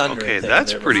 saw the sundering. Okay, thing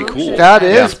that's there pretty before. cool. That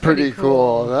is That's pretty pretty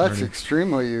cool. cool. That's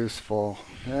extremely useful.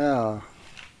 Yeah.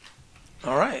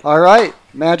 All right. All right.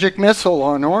 Magic missile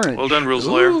on orange. Well done, Rules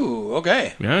Lawyer. Ooh,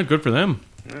 okay. Yeah, good for them.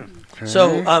 Okay.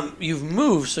 So you've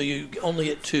moved, so you only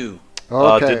get 2.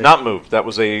 okay. Did not move. There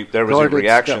was a Guarded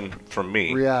reaction from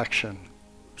me. reaction.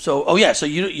 So so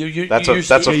you That's you a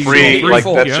that's a you free go like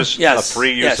full, that's yeah. just Yes, a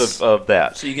free use yes. of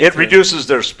that. So you get It 3. reduces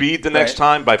their speed the next Right.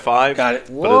 time by 5. Got it.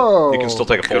 But Whoa. you can still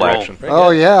take a full Good roll. action. Very Oh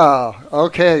good. yeah.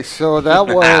 Okay. So that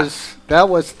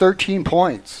was 13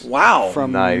 points Wow.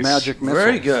 from Nice. magic missile.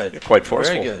 Very good. Quite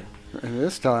forceful. Very good.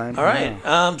 This time. All right.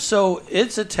 yeah. So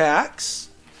its attacks.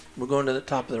 We're going to the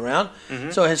top of the round.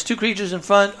 Mm-hmm. So it has 2 creatures in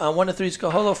front. 1 to 3 is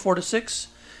Kaholo. 4 to 6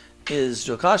 is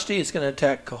Jokashti. It's going to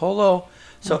attack Kaholo.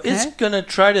 So it's Okay. going to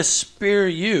try to spear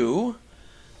you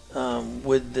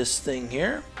with this thing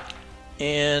here.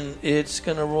 And it's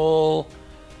going to roll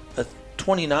a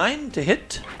 29 to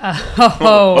hit.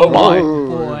 Oh, my.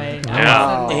 boy.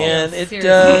 Yeah. And it Seriously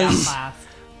does outclassed.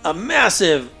 a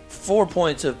massive 4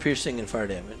 points of piercing and fire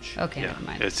damage. Okay, Yeah. never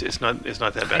mind. It's not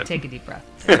that I bad. take a deep breath.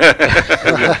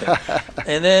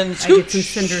 And then I get some Scooch.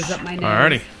 cinders up my nose.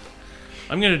 Alrighty.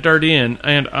 I'm going to dart in,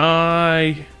 and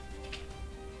I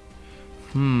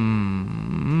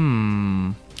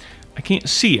can't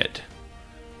see it.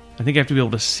 I think I have to be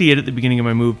able to see it at the beginning of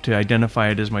my move to identify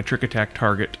it as my trick attack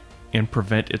target and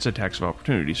prevent its attacks of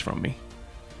opportunities from me.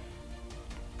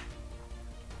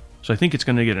 So I think it's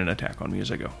going to get an attack on me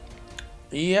as I go.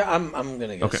 Yeah, I'm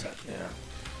gonna guess Okay. that. Yeah.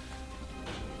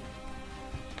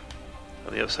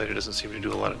 On the outside, it doesn't seem to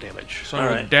do a lot of damage. So I'm All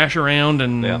going right. to dash around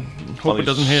and Yeah. hope it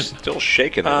doesn't hit. Still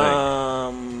shaking.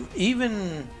 I think.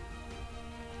 Even.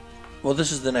 Well,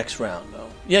 this is the next round, though.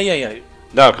 Yeah.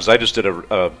 No, because I just did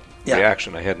a Yeah.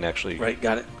 reaction. I hadn't actually. Right,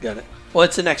 got it. Well,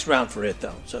 it's the next round for it,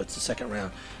 though, so it's the second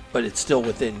round, but it's still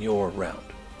within your round.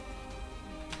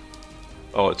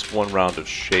 Oh, it's 1 round of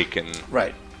shaken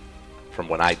Right. from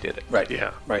when I did it. Right.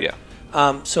 Yeah. Right.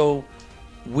 Yeah. So,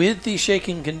 with the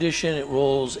shaking condition, it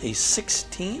rolls a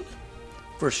 16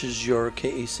 versus your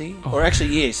KAC, or actually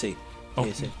EAC. Oh.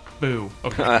 EAC. Boo.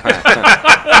 Okay.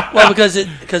 Well, because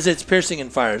it's piercing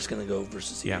and fire is going to go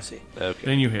versus Yeah. EAC. Okay.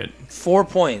 Then you hit. 4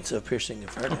 points of piercing and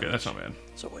fire. Okay, damage. that's not bad.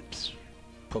 So it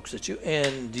pokes at you,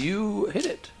 and you hit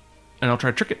it. And I'll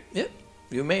try to trick it. Yep.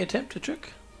 You may attempt to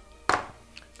trick.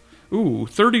 Ooh,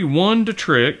 31 to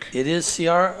trick. It is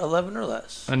CR 11 or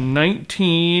less. A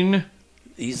 19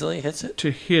 Easily hits it.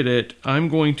 to hit it. I'm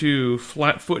going to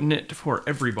flat-footing it for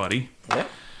everybody. Yep.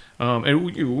 And I'm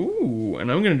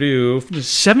going to do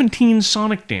 17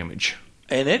 sonic damage.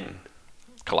 And it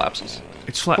Collapses.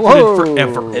 It's flat-footed Whoa.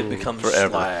 forever. it becomes Forever.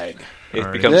 slag. It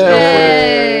Alright. becomes no footed.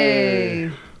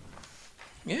 Yay!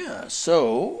 Yeah.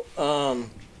 So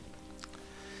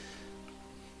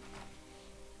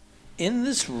in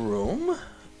this room,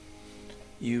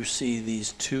 you see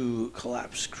these 2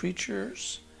 collapsed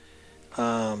creatures.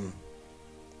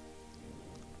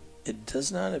 It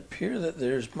does not appear that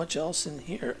there's much else in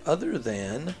here other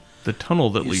than The tunnel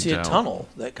that you leads see a out. tunnel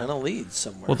that kind of leads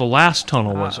somewhere. Well, the last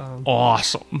tunnel was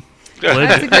awesome.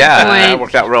 That's a good Yeah, that point.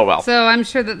 worked out real well. So I'm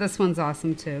sure that this one's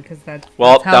awesome too, because that's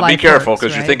Well, that's how now be life careful works,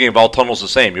 because you're right? thinking of all tunnels the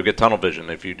same. You'll get tunnel vision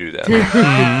if you do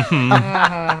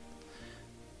that.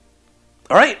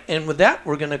 All right, and with that,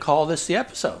 we're going to call this the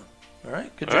episode. All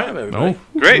right, good All job, right. everybody.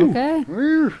 No. Great. Okay.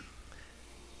 Woo.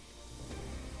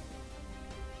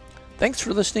 Thanks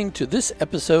for listening to this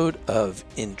episode of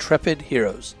Intrepid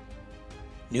Heroes.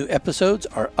 New episodes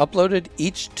are uploaded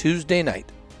each Tuesday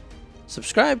night.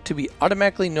 Subscribe to be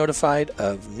automatically notified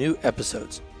of new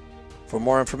episodes. For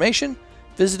more information,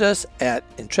 visit us at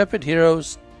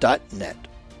intrepidheroes.net.